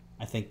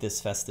I think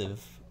this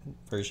festive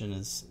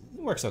version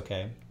works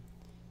okay.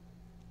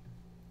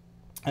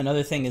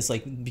 Another thing is,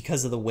 like,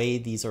 because of the way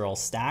these are all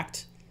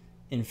stacked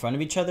in front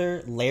of each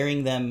other,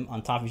 layering them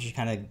on top of each other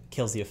kind of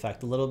kills the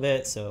effect a little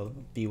bit, so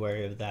be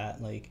wary of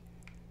that. Like,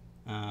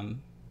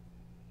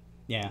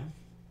 yeah.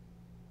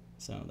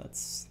 So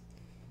that's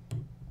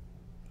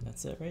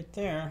it right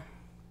there.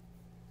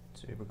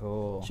 Super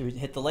cool. Should we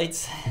hit the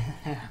lights?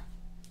 All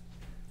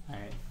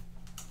right.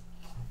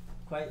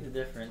 Quite the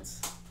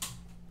difference.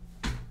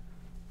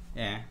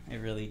 Yeah, it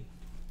really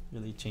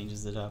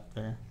changes it up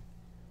there.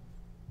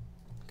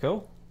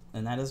 Cool.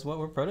 And that is what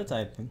we're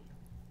prototyping.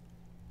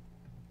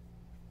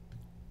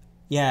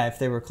 Yeah, if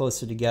they were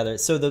closer together.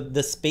 So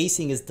the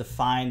spacing is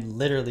defined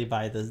literally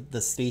by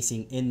the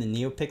spacing in the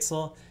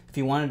NeoPixel. If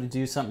you wanted to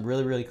do something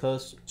really, really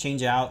close,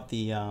 change out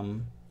the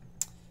density.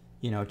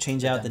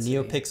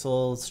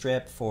 NeoPixel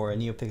strip for a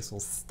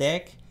NeoPixel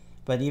stick.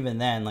 But even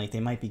then, like, they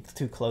might be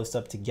too close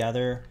up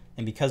together.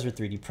 And because we're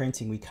 3D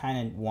printing, we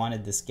kind of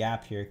wanted this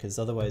gap here, because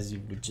otherwise you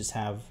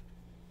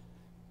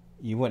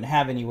wouldn't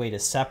have any way to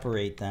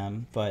separate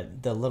them.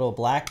 But the little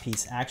black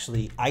piece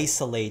actually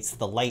isolates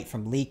the light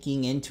from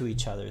leaking into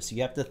each other. So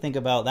you have to think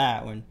about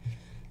that when,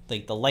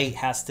 like, the light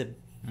has to.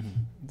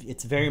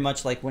 It's very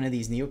much like one of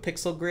these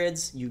NeoPixel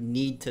grids. You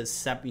need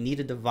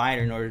a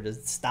divider in order to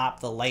stop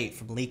the light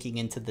from leaking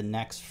into the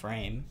next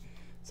frame.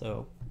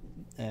 So,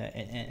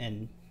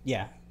 and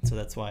yeah, so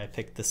that's why I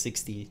picked the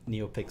 60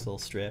 NeoPixel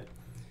strip.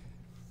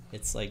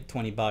 It's like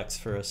 $20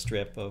 for a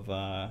strip of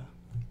a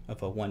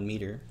 1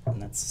 meter,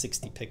 and that's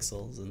 60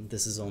 pixels, and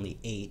this is only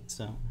 8.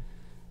 So,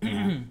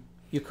 yeah.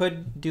 You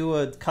could do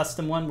a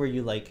custom one where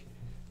you like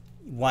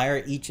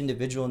wire each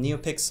individual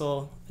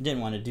NeoPixel. I didn't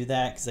want to do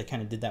that because I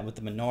kind of did that with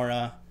the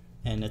Menorah,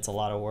 and it's a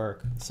lot of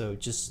work. So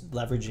just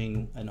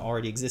leveraging an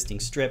already existing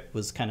strip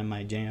was kind of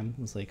my jam.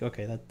 I was like,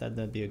 okay,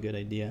 that'd be a good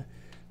idea.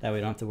 That way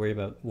I don't have to worry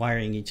about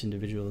wiring each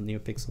individual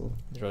NeoPixel.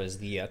 There was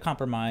the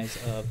compromise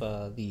of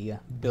the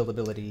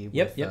buildability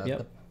Yep,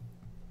 with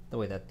the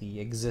way that the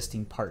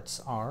existing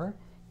parts are.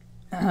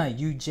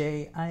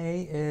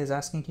 UJIA is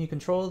asking, can you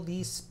control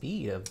the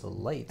speed of the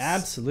lights?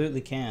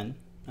 Absolutely can.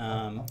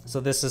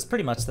 So this is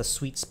pretty much the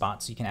sweet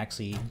spot, so you can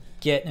actually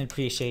get an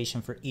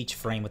appreciation for each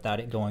frame without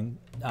it going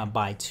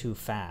by too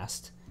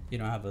fast. You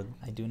don't have a...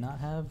 I do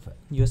not have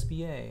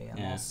USB-A.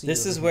 Yeah.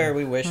 This is where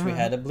we wish we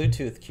had a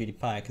Bluetooth Cutie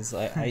Pie, because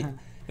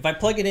if I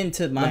plug it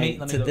into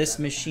this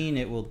machine,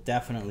 it will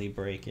definitely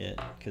break it,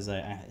 because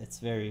it's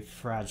very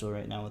fragile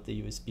right now with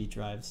the USB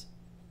drives.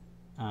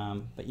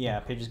 But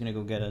yeah, Pedro's gonna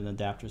go get an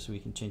adapter so we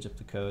can change up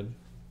the code.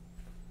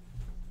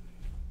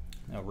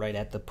 Right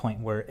at the point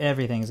where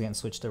everything's getting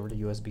switched over to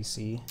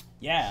USB-C.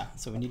 Yeah,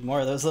 so we need more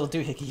of those little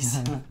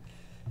doohickeys.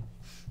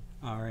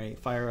 All right,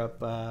 fire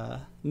up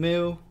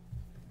Mu,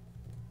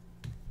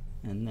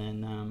 and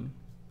then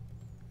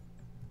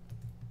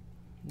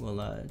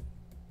we'll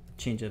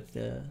change up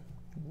the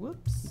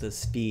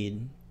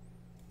speed.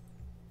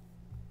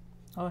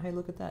 Oh, hey,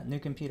 look at that. New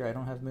computer. I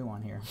don't have Moo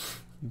on here.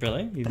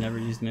 Really? You've never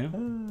used Moo?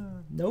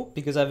 Nope,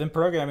 because I've been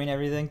programming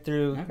everything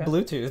through Okay.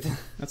 Bluetooth.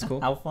 That's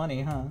cool. How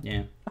funny, huh?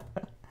 Yeah.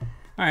 All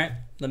right.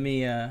 Let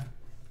me.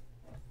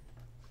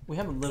 We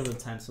have a little bit of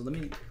time, so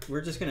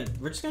we're just gonna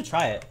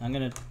try it. I'm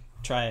gonna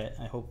try it.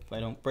 I hope I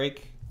don't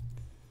break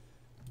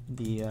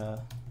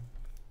the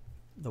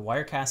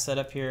Wirecast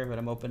setup here, but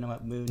I'm opening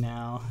up Moo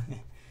now.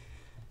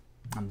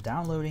 I'm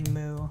downloading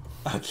Moo.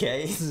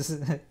 Okay.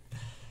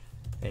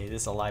 Hey,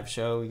 this is a live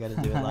show. We got to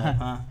do it live,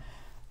 huh?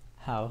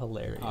 How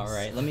hilarious. All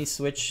right. Let me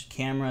switch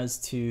cameras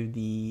to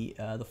the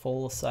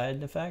full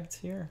side effect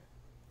here.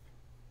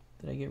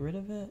 Did I get rid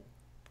of it?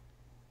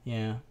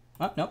 Yeah.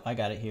 Oh, nope. I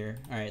got it here.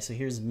 All right. So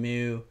here's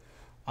Moo.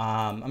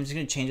 I'm just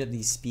going to change up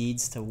these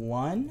speeds to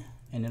 1,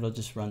 and it'll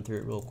just run through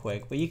it real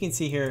quick. But you can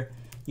see here,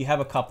 you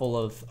have a couple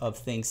of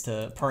things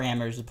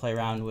parameters to play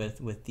around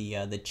with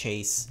the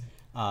chase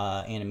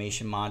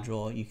animation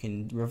module. You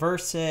can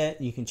reverse it.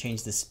 You can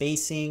change the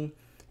spacing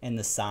and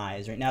the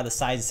size. Right now the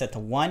size is set to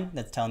 1.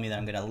 That's telling me that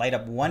I'm going to light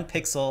up 1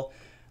 pixel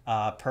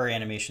per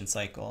animation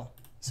cycle.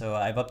 So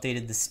I've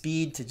updated the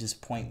speed to just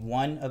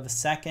 0.1 of a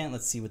second.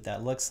 Let's see what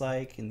that looks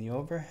like in the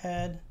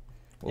overhead.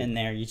 Whoa. And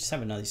there you just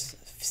have another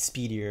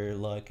speedier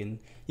look, and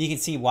you can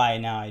see why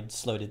now I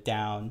slowed it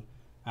down,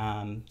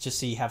 just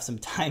so you have some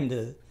time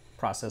to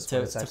process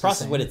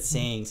what it's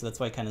saying. So that's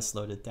why I kind of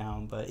slowed it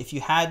down. But if you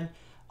had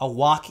a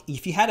walking,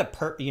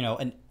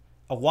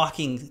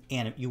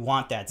 and you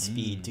want that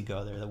speed to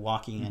go there, the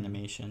walking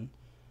animation,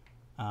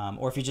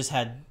 or if you just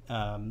had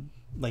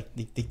like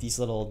these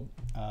little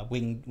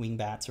wing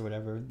bats or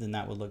whatever, then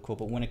that would look cool.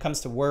 But when it comes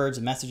to words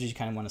and messages, you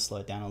kind of want to slow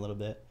it down a little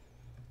bit.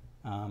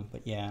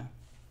 But yeah.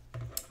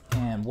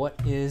 And what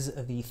is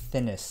the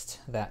thinnest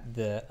that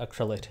the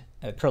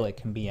acrylic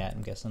can be at?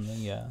 I'm guessing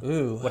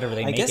the whatever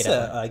they make it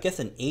at. I guess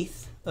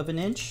 1/8 of an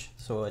inch,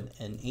 so an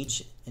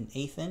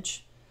 1/8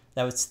 inch.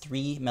 That was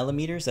 3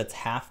 millimeters. That's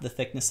half the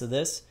thickness of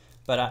this.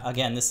 But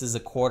again, this is a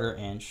 1/4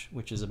 inch,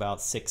 which is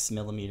about 6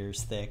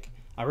 millimeters thick.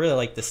 I really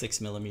like the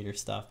 6 millimeter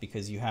stuff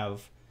because you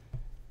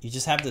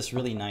just have this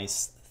really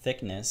nice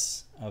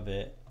thickness of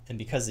it, and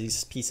because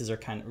these pieces are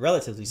kind of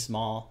relatively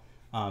small,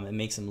 it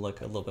makes them look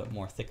a little bit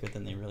more thicker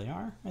than they really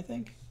are, I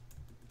think.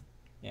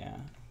 Yeah,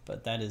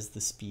 but that is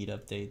the speed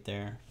update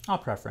there. All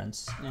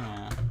preference.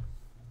 Yeah.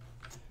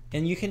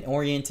 And you can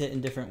orient it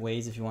in different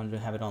ways if you wanted to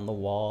have it on the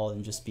wall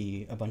and just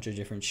be a bunch of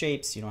different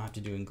shapes. You don't have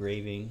to do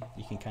engraving.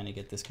 You can kind of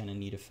get this kind of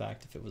neat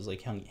effect if it was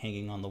like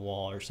hanging on the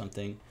wall or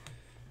something.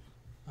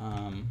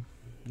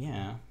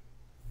 Yeah.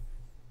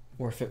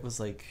 Or if it was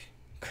like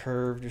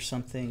curved or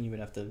something, you would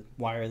have to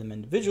wire them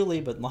individually,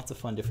 but lots of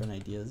fun different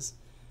ideas.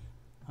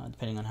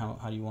 Depending on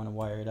how you want to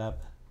wire it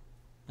up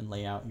and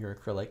lay out your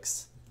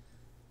acrylics.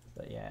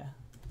 But yeah,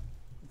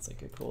 it's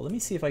like a cool. Let me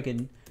see if I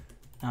can,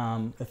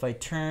 if I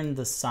turn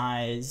the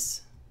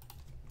size,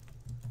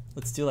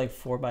 let's do like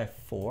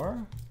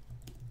 4x4,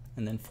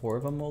 and then 4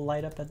 of them will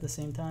light up at the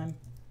same time.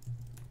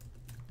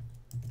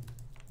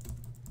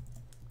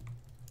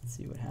 Let's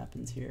see what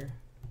happens here.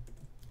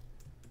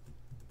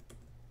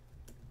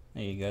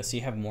 There you go. So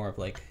you have more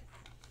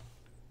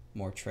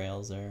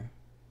trails there.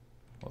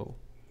 Whoa.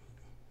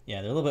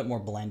 Yeah, they're a little bit more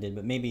blended,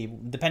 but maybe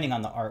depending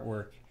on the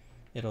artwork,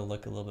 it'll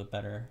look a little bit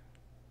better.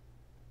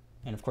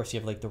 And of course you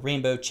have like the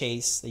rainbow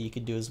chase that you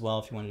could do as well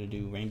if you wanted to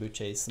do rainbow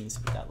chase. Let me see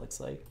what that looks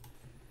like.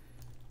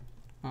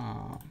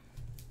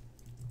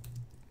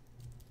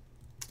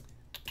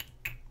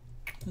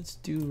 Let's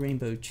do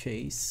rainbow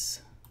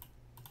chase.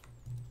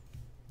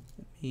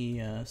 Let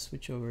me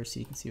switch over so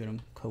you can see what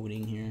I'm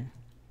coding here.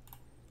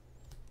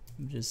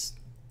 I'm just,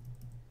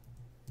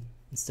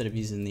 instead of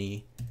using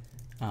the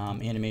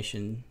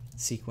animation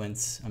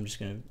sequence, I'm just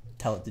going to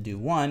tell it to do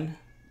 1.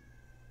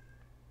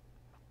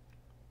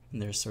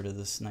 And there's sort of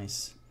this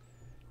nice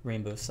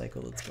rainbow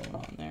cycle that's going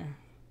on there.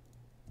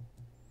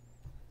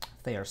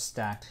 If they are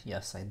stacked,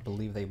 yes, I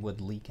believe they would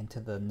leak into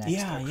the next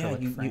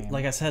acrylic frame.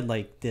 Like I said,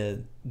 like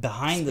the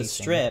behind the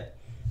strip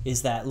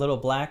is that little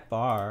black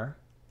bar,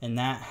 and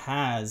that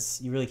has,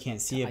 you really can't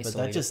see it, but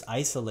that just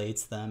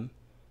isolates them.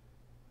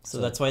 So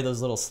that's why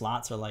those little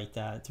slots are like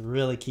that, to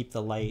really keep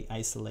the light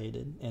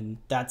isolated. And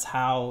that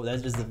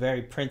is the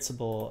very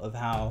principle of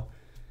how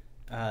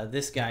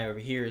this guy over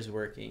here is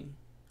working.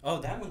 Oh,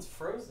 that one's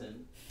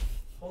frozen.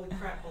 Holy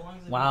crap, how long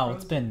has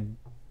it been frozen?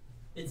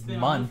 It's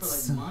been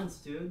months. On for like months,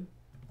 dude.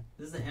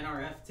 This is the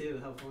NRF too,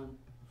 how fun.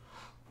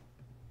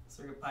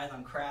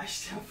 CircuitPython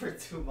crashed for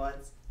 2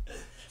 months.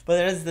 But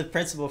that is the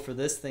principle for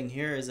this thing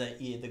here, is that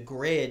the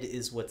grid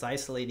is what's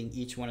isolating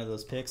each one of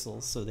those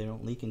pixels so they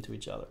don't leak into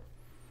each other.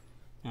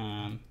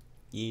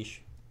 Yeesh.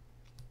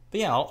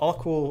 But yeah, all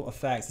cool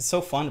effects. It's so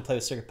fun to play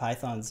with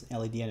CircuitPython's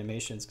LED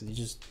animations because you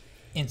just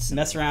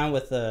mess around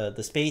with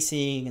the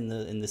spacing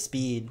and the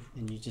speed,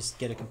 and you just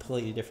get a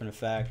completely different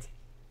effect,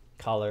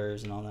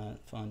 colors and all that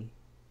fun.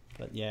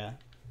 But yeah,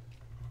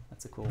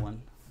 that's a cool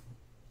one.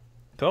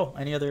 Cool.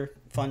 Any other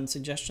fun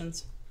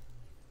suggestions?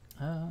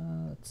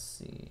 Let's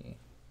see.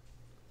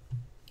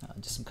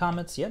 Just some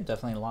comments. Yeah,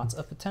 definitely lots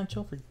of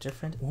potential for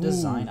different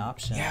design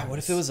options. Yeah, what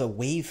if it was a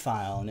wave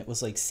file and it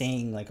was like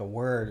saying like a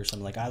word or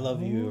something like "I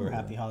love you" or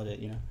 "Happy Holiday"?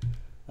 You know,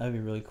 that'd be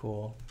really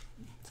cool.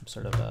 Some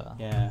sort of a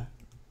Yeah,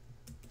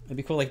 it'd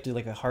be cool. Like do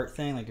like a heart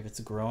thing. Like if it's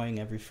growing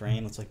every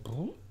frame, it's like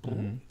boom,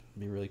 boom. It'd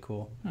be really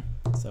cool.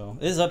 So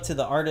it is up to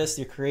the artist,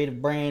 your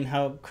creative brain,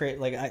 how create.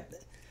 Like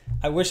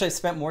I wish I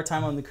spent more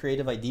time on the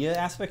creative idea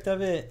aspect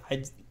of it.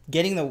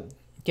 Getting the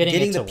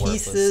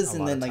pieces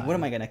and then like what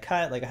am I gonna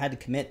cut? Like I had to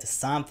commit to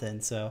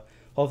something. So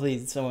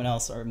hopefully someone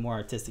else or more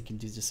artistic can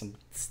do just some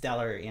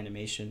stellar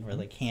animation or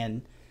like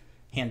hand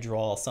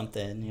draw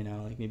something. You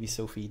know, like maybe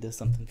Sophie does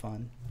something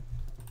fun.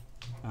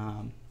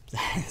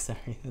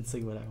 Sorry, that's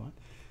like what I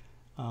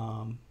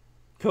want.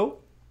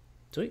 Cool.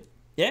 Sweet.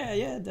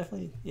 Yeah,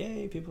 definitely.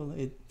 Yay, people.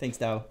 Thanks,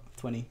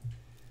 Dow20.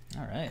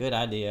 All right. Good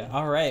idea.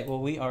 All right.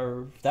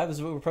 Well, that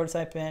was what we're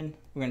prototyping.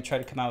 We're going to try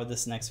to come out with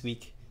this next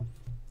week.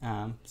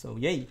 So,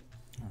 yay.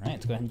 All right.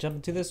 Let's go ahead and jump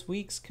into this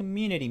week's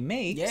Community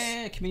Makes.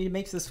 Yeah, Community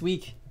Makes this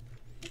week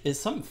is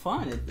something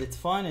fun. It's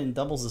fun and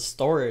doubles the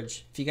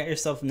storage. If you got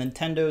yourself a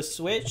Nintendo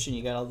Switch and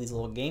you got all these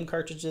little game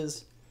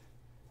cartridges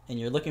and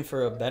you're looking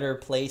for a better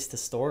place to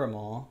store them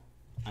all,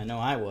 I know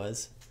I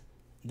was.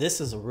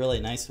 This is a really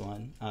nice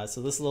one.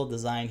 So this little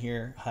design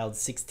here held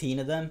 16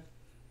 of them.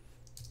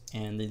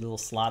 And the little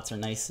slots are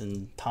nice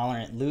and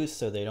tolerant loose,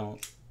 so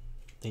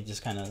they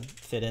just kind of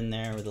fit in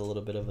there with a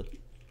little bit of a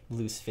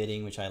loose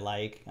fitting, which I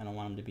like. I don't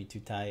want them to be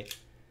too tight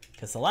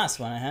because the last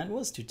one I had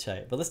was too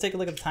tight. But let's take a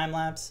look at the time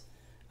lapse.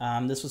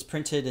 This was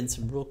printed in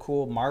some real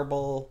cool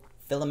marble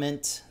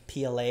filament,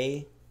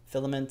 PLA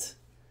filament.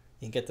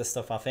 You can get this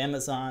stuff off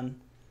Amazon.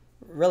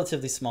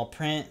 Relatively small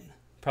print.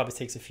 Probably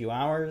takes a few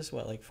hours.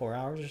 What, like 4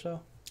 hours or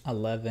so?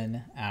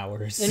 11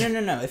 hours.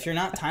 No. If you're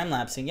not time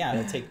lapsing, yeah,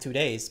 it'll take 2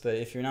 days. But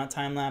if you're not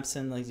time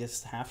lapsing, like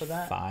just half of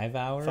that, 5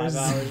 hours. 5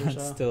 hours or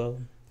so. Still.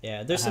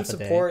 Yeah, there's some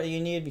support you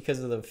need because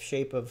of the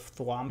shape of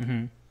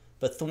Thwomp.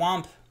 But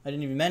Thwomp, I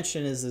didn't even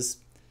mention, is this.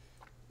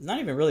 Not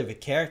even really the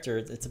character.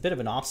 It's a bit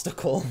of an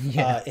obstacle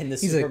in the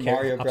Super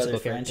Mario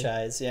Brothers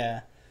franchise.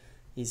 Yeah,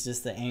 he's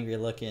just the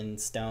angry-looking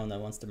stone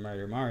that wants to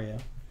murder Mario.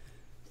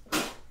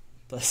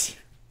 Bless you.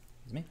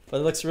 But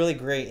it looks really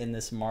great in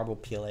this marble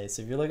PLA.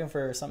 So if you're looking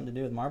for something to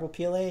do with marble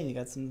PLA and you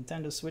got some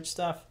Nintendo Switch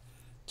stuff,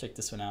 check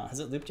this one out. Has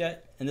it looped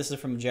yet? And this is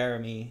from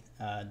Jeremy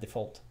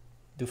Default.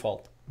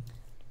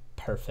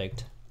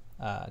 Perfect.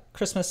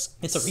 Christmas.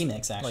 It's a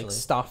remix, actually. Like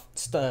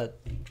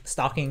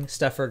stocking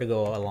stuffer to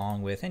go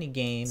along with any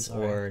games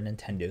or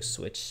Nintendo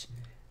Switch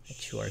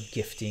that you are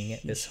gifting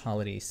this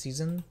holiday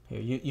season. Here,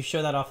 you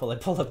show that off while I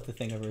pull up the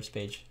Thingiverse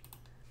page.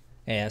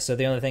 Yeah, so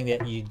the only thing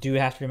that you do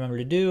have to remember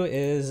to do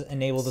is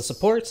enable the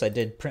supports. I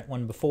did print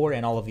one before,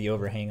 and all of the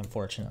overhang,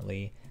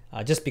 unfortunately,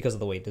 just because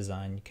of the weight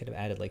design. You could have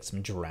added like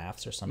some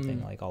giraffes or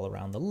something like all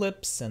around the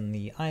lips and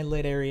the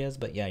eyelid areas,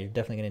 but yeah, you're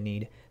definitely going to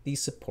need the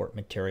support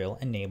material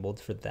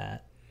enabled for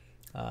that.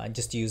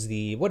 Just use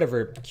the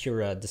whatever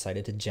Cura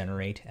decided to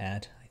generate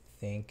at, I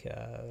think,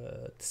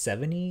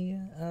 70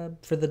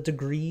 for the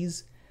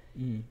degrees,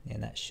 and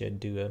that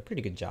should do a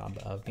pretty good job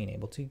of being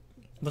able to.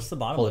 What's the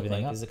bottom look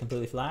like? Is it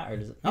completely flat or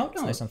does it? Oh, no,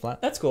 it's nice and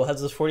flat. That's cool. It has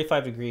those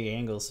 45-degree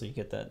angles, so you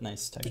get that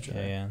nice texture.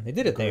 Yeah. They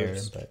did it there,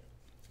 but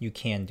you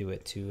can do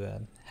it to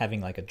having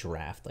like a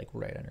draft like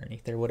right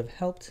underneath there would have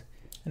helped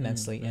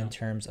immensely in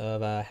terms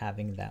of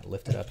having that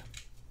lifted up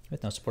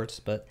with no supports.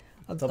 But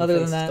other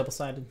than that,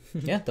 double-sided.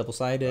 Yeah,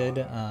 double-sided.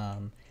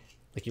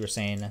 Like you were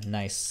saying,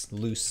 nice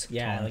loose.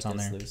 Yeah, I like on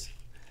there. Loose.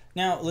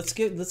 Now let's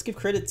give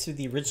credit to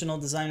the original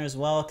designer as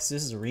well, because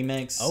this is a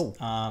remix. Oh,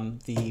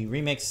 the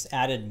remix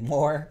added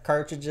more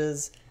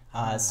cartridges.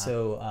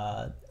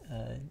 So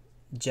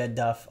Jed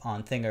Duff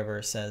on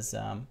Thingiverse says,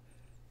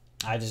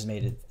 "I just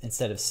made it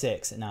instead of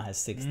 6, it now has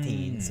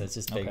 16, so it's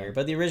just bigger." Okay.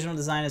 But the original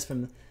design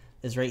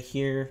is right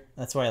here.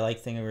 That's why I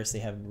like Thingiverse. They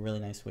have really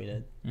nice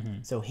weighted.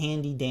 So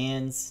Handy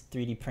Dan's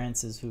 3D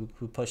Prints is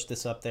who pushed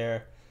this up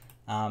there.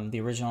 The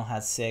original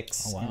has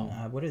 6. Oh, wow.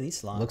 And, what are these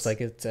slots? Looks like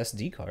it's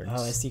SD cards.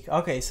 Oh, SD.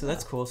 Okay, so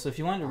that's cool. So if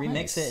you wanted to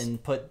remix it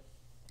and put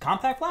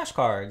compact flash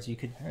cards, you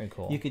could. Very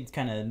cool. You could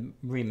kind of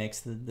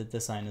remix the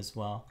design as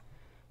well.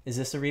 Is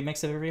this a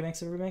remix of a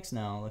remix of a remix?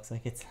 No, it looks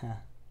like it's. All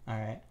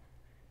right.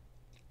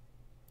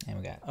 And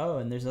we got. Oh,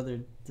 and there's other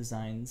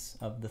designs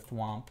of the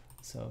Thwomp.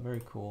 So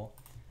very cool.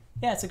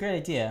 Yeah, it's a great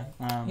idea.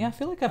 Yeah, I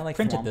feel like I've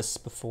printed this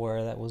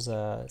before. That was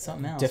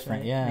something else.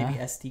 Different, right? yeah. Maybe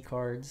SD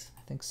cards.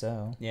 I think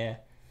so. Yeah.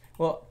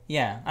 Well,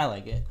 yeah, I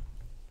like it.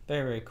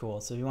 Very, very cool.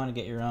 So if you want to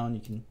get your own,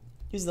 you can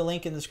use the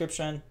link in the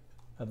description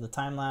of the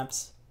time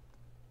lapse,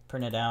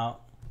 print it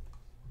out,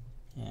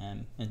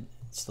 and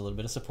just a little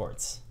bit of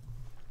supports.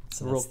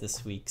 So that's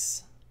this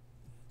week's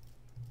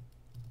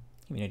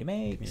Community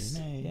Makes.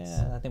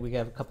 Yeah, I think we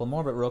have a couple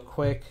more, but real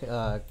quick,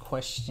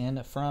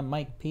 question from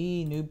Mike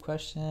P. Noob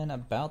question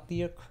about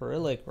the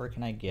acrylic. Where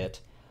can I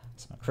get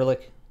some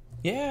acrylic?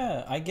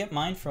 Yeah, I get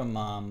mine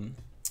from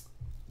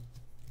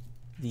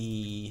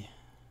the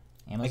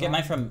Amazon?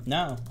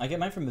 I get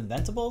mine from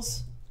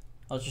Inventables.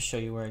 I'll just show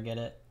you where I get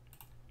it.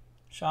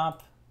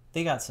 Shop.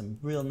 They got some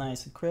real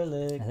nice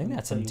acrylic. I think they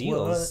had some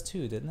deals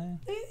too, didn't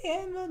they?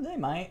 Yeah, but they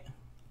might.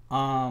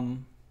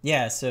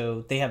 Yeah,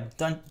 so they have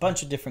done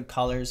bunch of different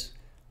colors.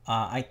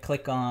 I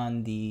click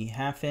on the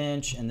 1/2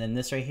 inch, and then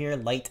this right here,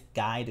 light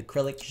guide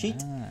acrylic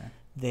sheet.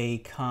 They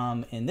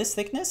come in this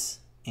thickness,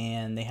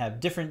 and they have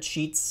different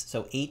sheets,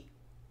 so 8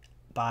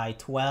 by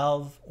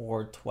 12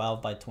 or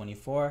 12 by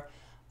 24.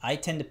 I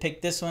tend to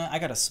pick this one. I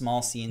got a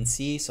small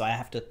CNC, so I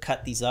have to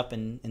cut these up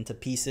into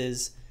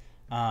pieces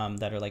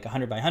that are like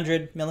 100 by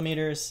 100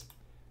 millimeters.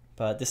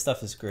 But this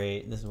stuff is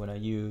great. This is what I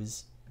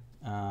use.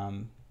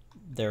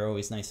 They're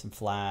always nice and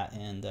flat,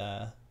 and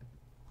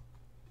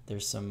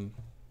there's some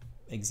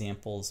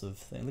examples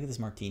of look at this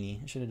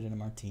martini. I should have done a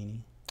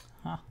martini.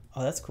 Huh.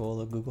 Oh, that's cool.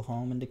 The Google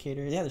Home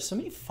indicator. Yeah, there's so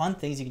many fun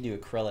things you can do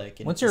acrylic.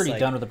 And once you're already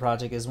done with the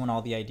project is when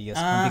all the ideas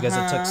come, because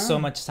it took so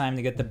much time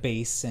to get the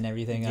base and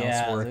everything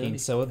else working.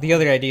 So the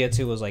other idea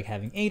too was like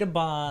having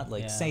AdaBot,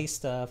 like say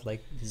stuff,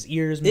 like his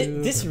ears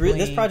move.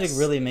 This project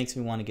really makes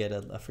me want to get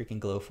a freaking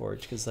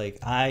Glowforge, because like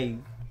I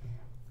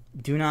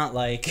do not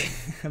like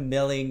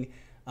milling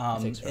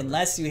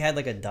unless you had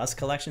like a dust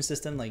collection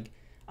system. Like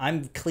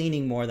I'm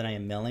cleaning more than I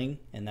am milling,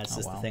 and that's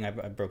just the thing. I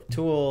broke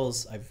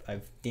tools.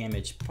 I've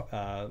damaged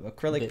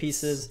acrylic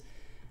pieces.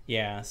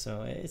 Yeah,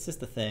 so it's just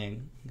the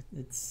thing.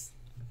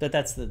 But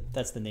that's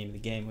the name of the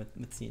game with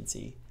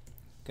CNC.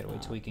 Gotta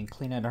wait till we can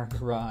clean out our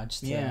garage.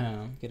 To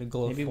get a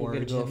Glowforge. Maybe we'll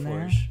get a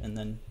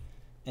Glowforge,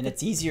 and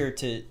it's easier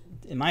to,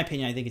 in my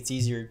opinion, I think it's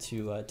easier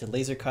to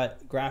laser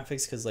cut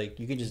graphics, because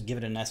like you can just give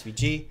it an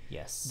SVG.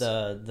 Yes.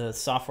 The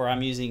software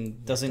I'm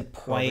using doesn't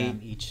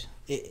quite each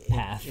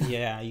path.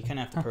 Yeah, you kind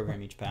of have to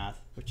program each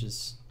path, which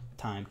is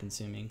time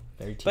consuming.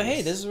 Very tedious. But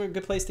hey, this is a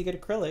good place to get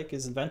acrylic,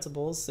 is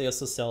Inventables. They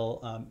also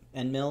sell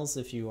end mills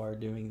if you are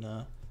doing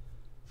the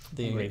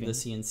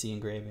CNC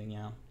engraving.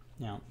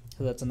 Yeah.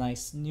 So that's a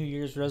nice New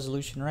Year's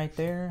resolution right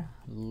there.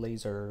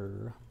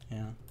 Laser.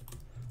 Yeah.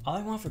 All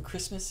I want for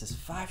Christmas is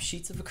 5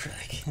 sheets of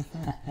acrylic.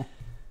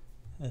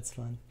 That's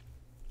fun.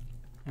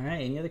 All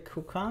right. Any other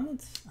cool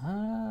comments?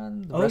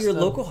 Your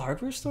local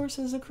hardware store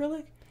says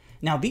acrylic?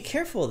 Now be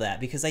careful of that,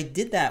 because I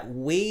did that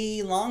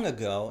way long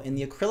ago, and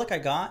the acrylic I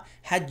got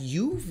had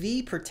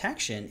UV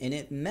protection, and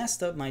it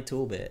messed up my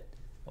tool bit.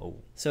 Oh.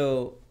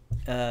 So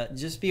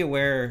just be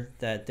aware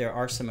that there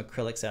are some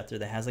acrylics out there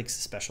that has like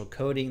special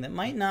coating that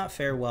might not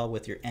fare well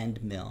with your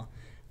end mill.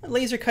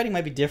 Laser cutting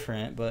might be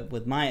different, but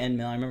with my end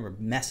mill, I remember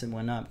messing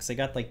one up because I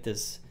got like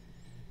this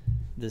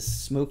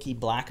smoky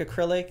black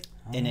acrylic,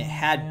 and it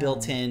had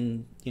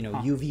built-in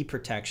UV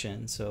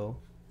protection. So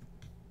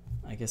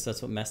I guess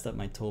that's what messed up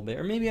my tool bit.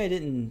 Or maybe I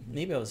didn't.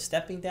 Maybe I was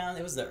stepping down.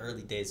 It was the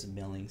early days of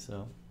milling,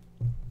 so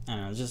I don't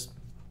know. It was just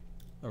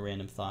a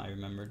random thought I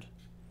remembered.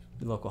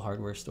 The local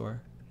hardware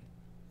store.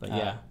 But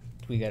yeah,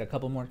 we got a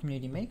couple more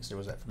community makes, or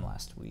was that from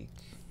last week?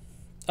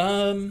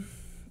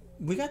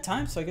 We got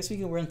time, so I guess we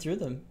can run through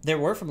them. There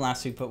were from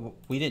last week, but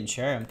we didn't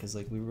share them because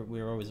like we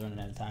were always running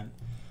out of time.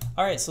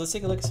 All right, so let's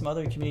take a look at some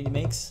other community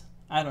makes.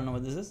 I don't know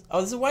what this is.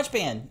 Oh, this is a watch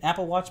band,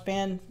 Apple Watch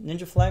Band,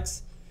 Ninja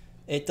Flex.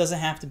 It doesn't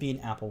have to be an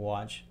Apple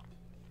Watch,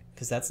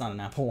 because that's not an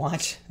Apple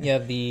Watch. Yeah,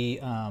 the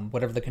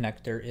whatever the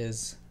connector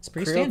is, it's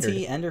pretty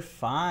Cruelty standard. Ender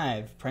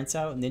 5 prints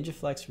out Ninja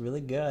Flex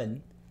really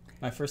good.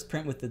 My first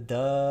print with the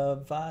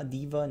Diva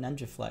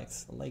Ninja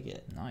Flex. I like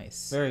it.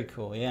 Nice. Very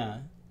cool. Yeah.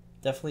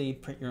 Definitely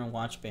print your own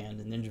watch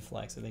band and Ninja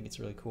Flex. I think it's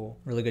really cool.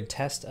 Really good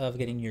test of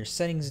getting your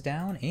settings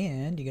down,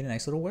 and you get a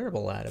nice little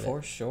wearable out of it.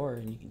 For sure.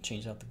 And you can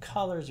change out the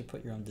colors. You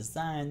put your own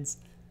designs.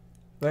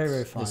 Very,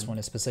 very fun. This one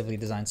is specifically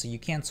designed so you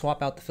can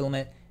swap out the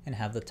filament and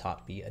have the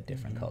top be a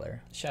different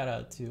color. Shout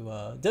out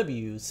to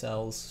W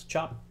Cells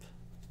Chop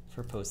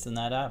for posting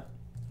that up.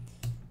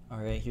 All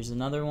right, here's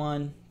another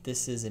one.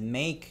 This is a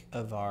make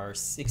of our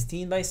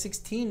 16 by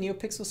 16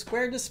 NeoPixel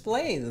square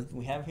display that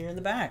we have here in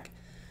the back.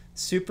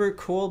 Super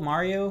cool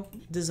Mario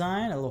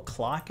design, a little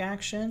clock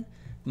action.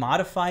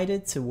 Modified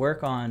it to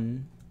work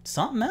on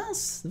something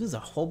else. This is a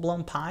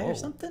whole-blown pie or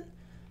something.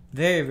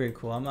 Very, very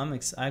cool.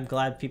 I'm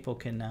glad people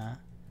can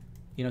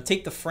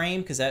take the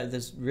frame, because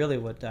that's really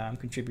what I'm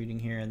contributing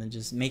here, and then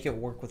just make it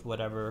work with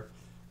whatever.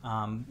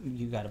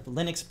 You got a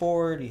Linux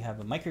board, you have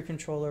a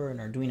microcontroller, an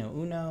Arduino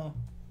Uno,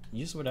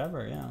 use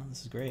whatever. Yeah,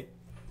 this is great.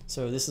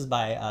 So this is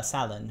by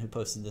Salin, who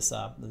posted this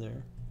up.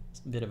 They're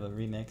a bit of a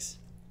remix.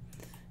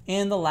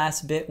 And the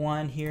last bit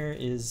one here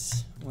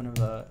is one of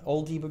the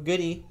oldie but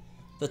goodie,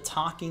 the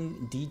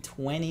Talking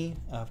D20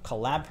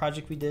 collab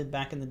project we did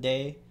back in the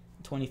day,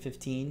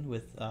 2015,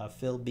 with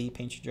Phil B,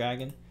 Paint Your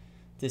Dragon.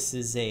 This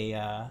is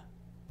a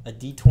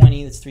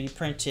D20 that's 3D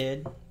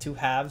printed, 2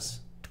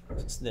 halves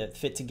that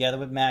fit together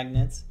with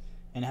magnets,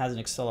 and it has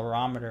an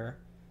accelerometer,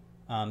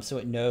 so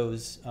it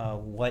knows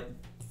what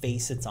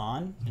face it's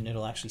on, and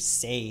it'll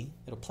actually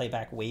it'll play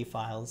back wave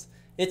files.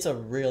 It's a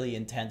really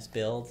intense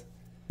build.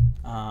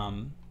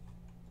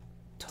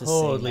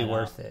 Totally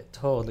worth it.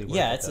 Totally worth it.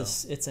 Yeah,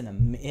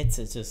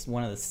 it's just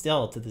one of the,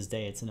 still to this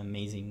day, it's an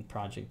amazing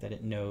project that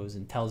it knows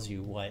and tells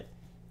you what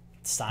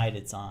side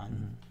it's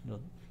on.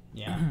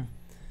 Yeah.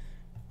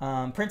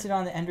 Printed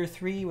on the Ender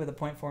 3 with a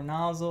 0.4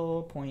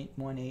 nozzle,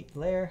 0.18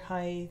 layer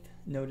height,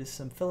 Notice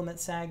some filament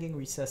sagging,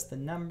 recessed the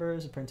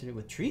numbers, printed it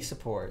with tree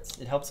supports.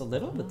 It helps a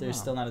little, but they're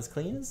still not as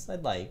clean as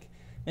I'd like.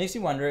 Makes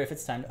me wonder if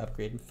it's time to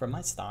upgrade from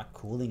my stock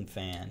cooling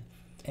fan.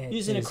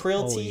 Using a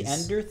Creality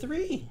Ender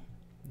 3.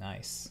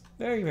 Nice.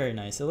 Very, very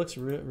nice. It looks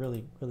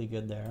really, really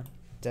good there.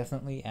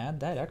 Definitely add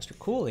that extra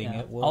cooling. Yeah.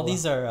 It will, all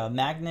these are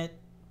magnet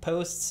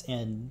posts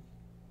and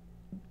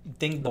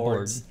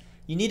boards.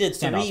 You needed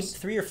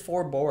three or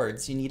four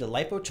boards. You need a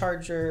LiPo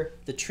charger,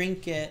 the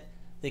trinket,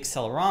 the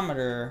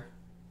accelerometer.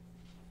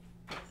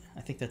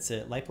 I think that's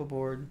it. LiPo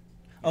board.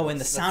 Oh, and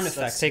the sound effects.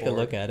 Let's take board. a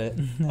look at it.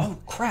 Oh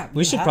crap!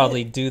 We should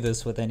probably do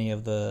this with any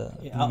of the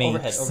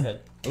makes.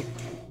 Overhead. All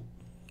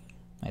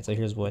right, so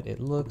here's what it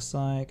looks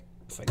like.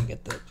 If I can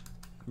get the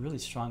really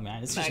strong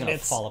magnet. It's just gonna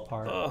fall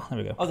apart. Oh, there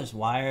we go. Oh, there's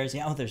wires.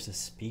 Yeah. Oh, there's a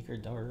speaker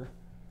door.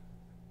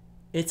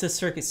 It's a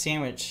circuit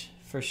sandwich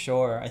for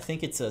sure. I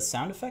think it's a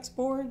sound effects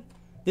board.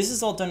 This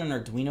is all done on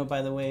Arduino,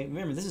 by the way.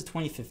 Remember, this is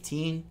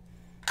 2015,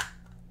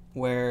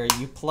 where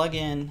you plug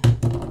in.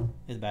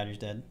 His battery's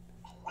dead.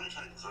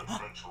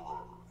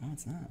 No,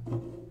 it's not.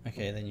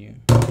 Okay, then you.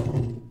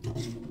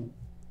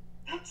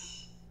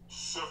 It's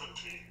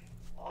 17.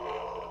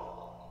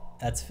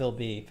 That's Phil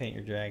B. Paint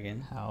Your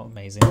Dragon. How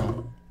amazing!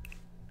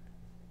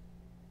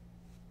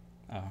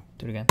 Oh,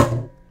 Do it again.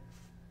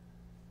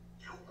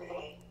 You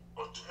roll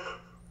a 10.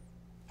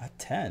 a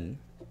 10.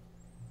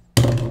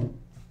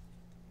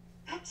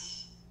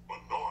 It's a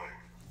 9.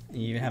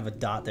 You even have a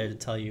dot there to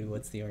tell you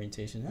what's the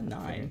orientation. A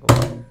 9.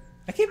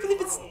 I can't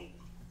believe it's.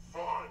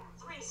 5.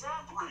 3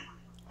 sat 3.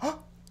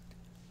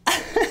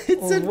 It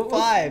said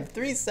 5.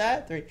 3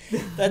 sat 3.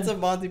 That's a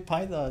Monty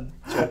Python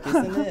joke,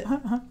 isn't it?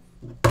 All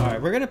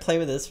right, we're gonna play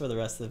with this for the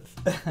rest of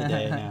the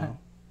day now.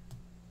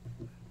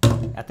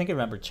 I think I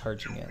remember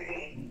charging it.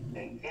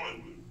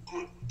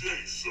 Good day,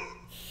 sir.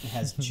 It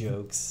has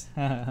jokes.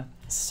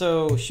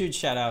 So, huge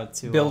shout out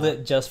to Build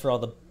it just for all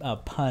the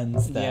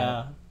puns that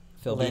Yeah,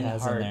 Phil B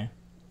has in there.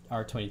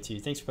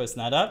 R22. Thanks for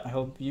posting that up. I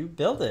hope you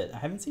build it. I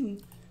haven't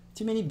seen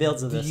too many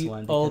builds of this The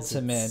one. because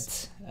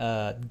ultimate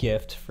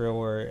gift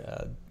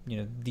for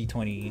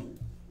D20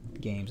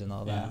 games and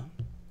all that.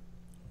 Yeah.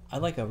 I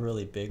like a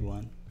really big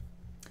one.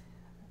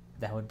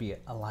 That would be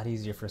a lot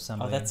easier for Oh,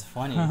 somebody. that's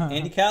funny.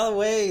 Andy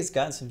Callaway's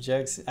got some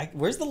jokes.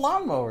 Where's the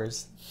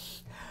lawnmowers?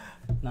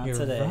 Not You're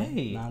today.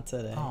 right. Not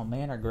today. Oh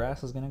man, our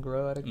grass is gonna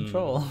grow out of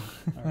control.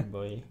 All right,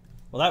 boy.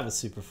 Well, that was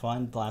super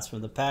fun. Blast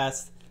from the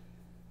past.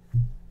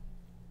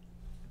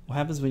 What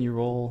happens when you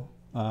roll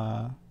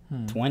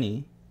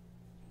 20?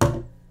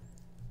 Come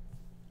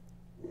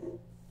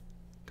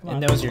It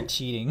knows you're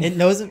cheating. It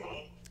knows it.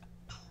 20.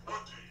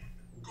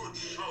 Good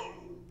show.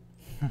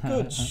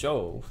 Good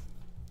show.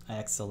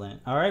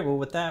 Excellent. All right. Well,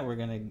 with that, we're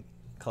gonna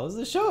close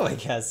the show, I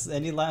guess.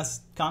 Any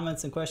last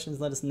comments and questions?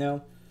 Let us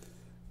know.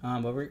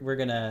 But we're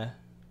gonna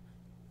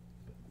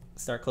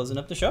start closing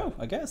up the show,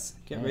 I guess.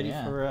 Get ready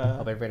for.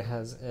 Hope everybody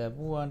has a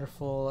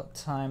wonderful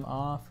time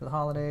off for the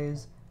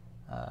holidays.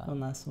 One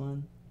last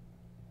one.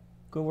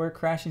 Good work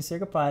crashing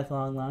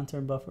CircuitPython,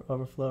 long-term buffer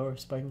overflow, or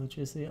spike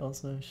electricity.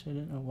 Also,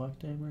 shouldn't a walk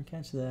timer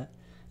catch that?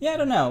 Yeah, I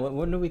don't know.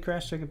 When do we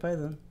crash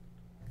CircuitPython?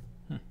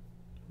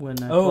 When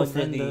for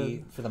in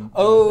the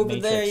over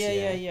matrix, there,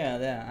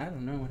 yeah. I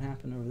don't know what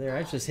happened over there.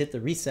 I just hit the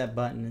reset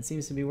button. It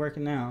seems to be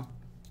working now.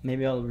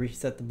 Maybe I'll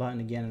reset the button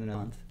again in a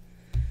month.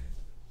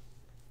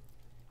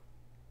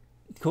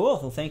 Cool.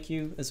 Well, thank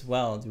you as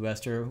well,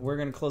 Duester. We're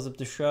going to close up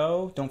the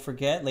show. Don't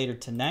forget, later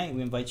tonight,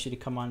 we invite you to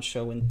come on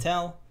Show and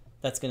Tell.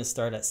 That's going to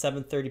start at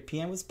 7:30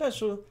 p.m. with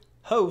special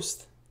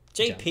host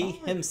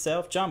JP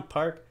himself, John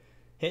Park,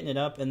 hitting it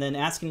up. And then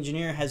Ask an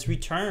Engineer has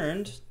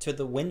returned to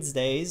the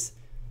Wednesdays.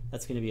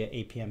 That's going to be at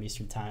 8 p.m.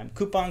 Eastern Time.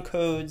 Coupon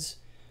codes,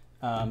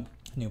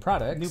 new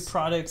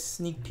products,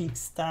 sneak peek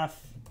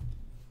stuff,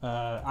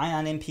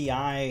 Ion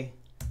MPI.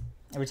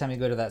 Every time you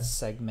go to that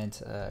segment,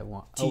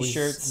 T-shirts.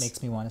 Always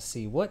makes me want to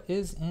see what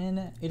is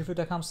in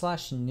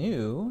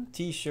adafruit.com/new.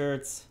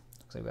 T-shirts.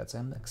 Looks like we got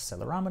some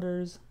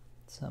accelerometers,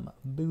 some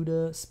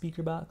Buddha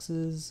speaker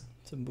boxes.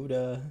 Some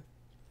Buddha.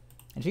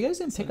 And if you guys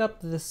didn't pick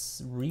up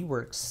this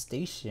rework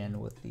station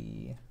with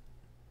the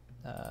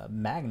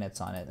magnets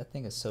on it, that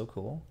thing is so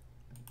cool.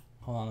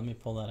 Hold on, let me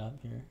pull that up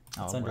here.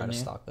 Oh, we're out of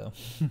stock though.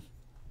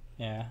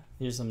 Yeah,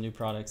 here's some new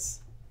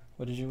products.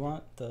 What did you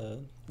want? The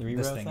rerow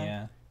This thing,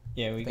 yeah.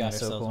 Yeah, we got is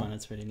so ourselves cool. one.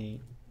 It's pretty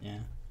neat. Yeah.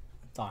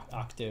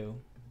 Octo.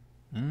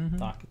 Mm-hmm.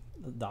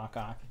 Doc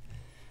Ock.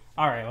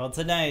 All right, well,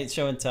 tonight's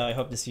Show and Tell. I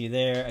hope to see you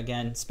there.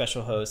 Again,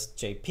 special host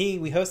JP.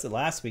 We hosted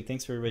last week.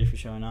 Thanks for everybody for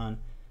showing on.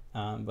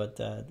 But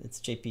it's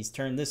JP's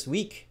turn this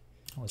week.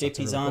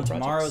 JP's on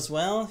tomorrow as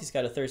well. He's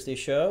got a Thursday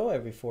show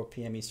every 4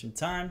 p.m. Eastern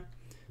Time.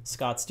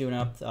 Scott's doing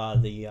up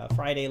the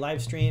Friday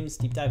live streams,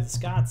 Deep Dive with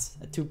Scott's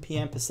at 2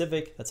 p.m.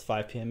 Pacific. That's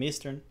 5 p.m.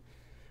 Eastern.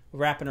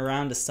 We're wrapping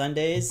around to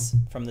Sundays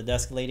from the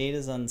desk late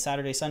 80s on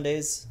Saturday,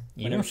 Sundays.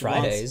 Even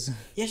Fridays.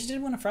 Yeah, she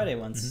did one on Friday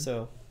once,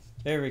 so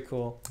very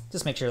cool.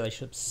 Just make sure they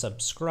should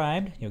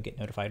subscribe. You'll get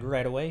notified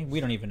right away.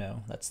 We don't even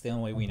know. That's the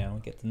only way we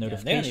know. Get the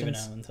notifications. Yeah, they don't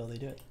even know until they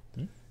do it.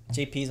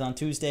 JP's on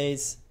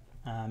Tuesdays.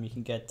 You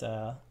can get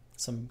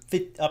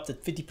up to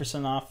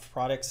 50% off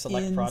products,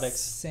 select products.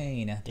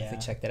 Insane. Definitely Yeah.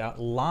 check that out.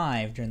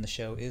 Live during the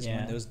show is Yeah.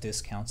 when those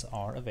discounts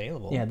are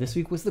available. Yeah, this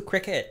week was the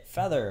Cricut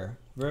Feather.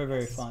 Very,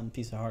 very fun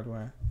piece of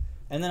hardware.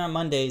 And then on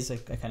Mondays, I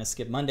kind of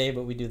skip Monday,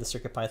 but we do the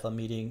CircuitPython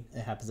meeting.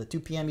 It happens at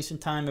 2 p.m. Eastern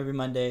Time every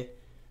Monday,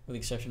 with the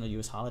exception of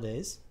U.S.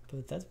 holidays.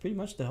 But that's pretty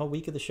much the whole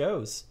week of the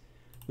shows.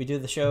 We do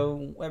the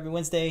show every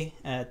Wednesday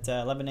at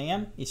 11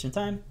 a.m. Eastern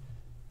Time.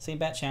 Same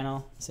bat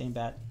channel, same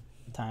bat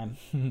time.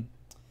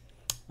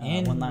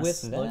 And one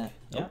last with look. that,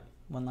 Yeah,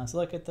 one last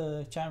look at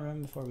the chat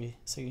room before we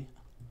say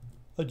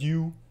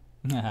adieu.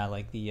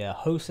 Like the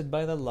hosted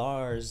by the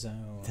Lars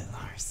Zone. The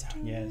Lars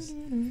Zone, yes.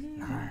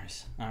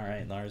 Lars. All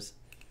right, Lars.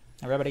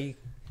 Everybody,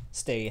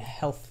 stay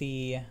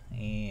healthy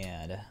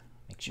and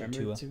make sure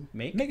Remember to to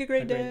make make a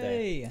great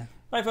day.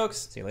 Bye,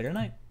 folks. See you later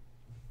tonight.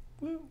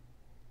 Woo.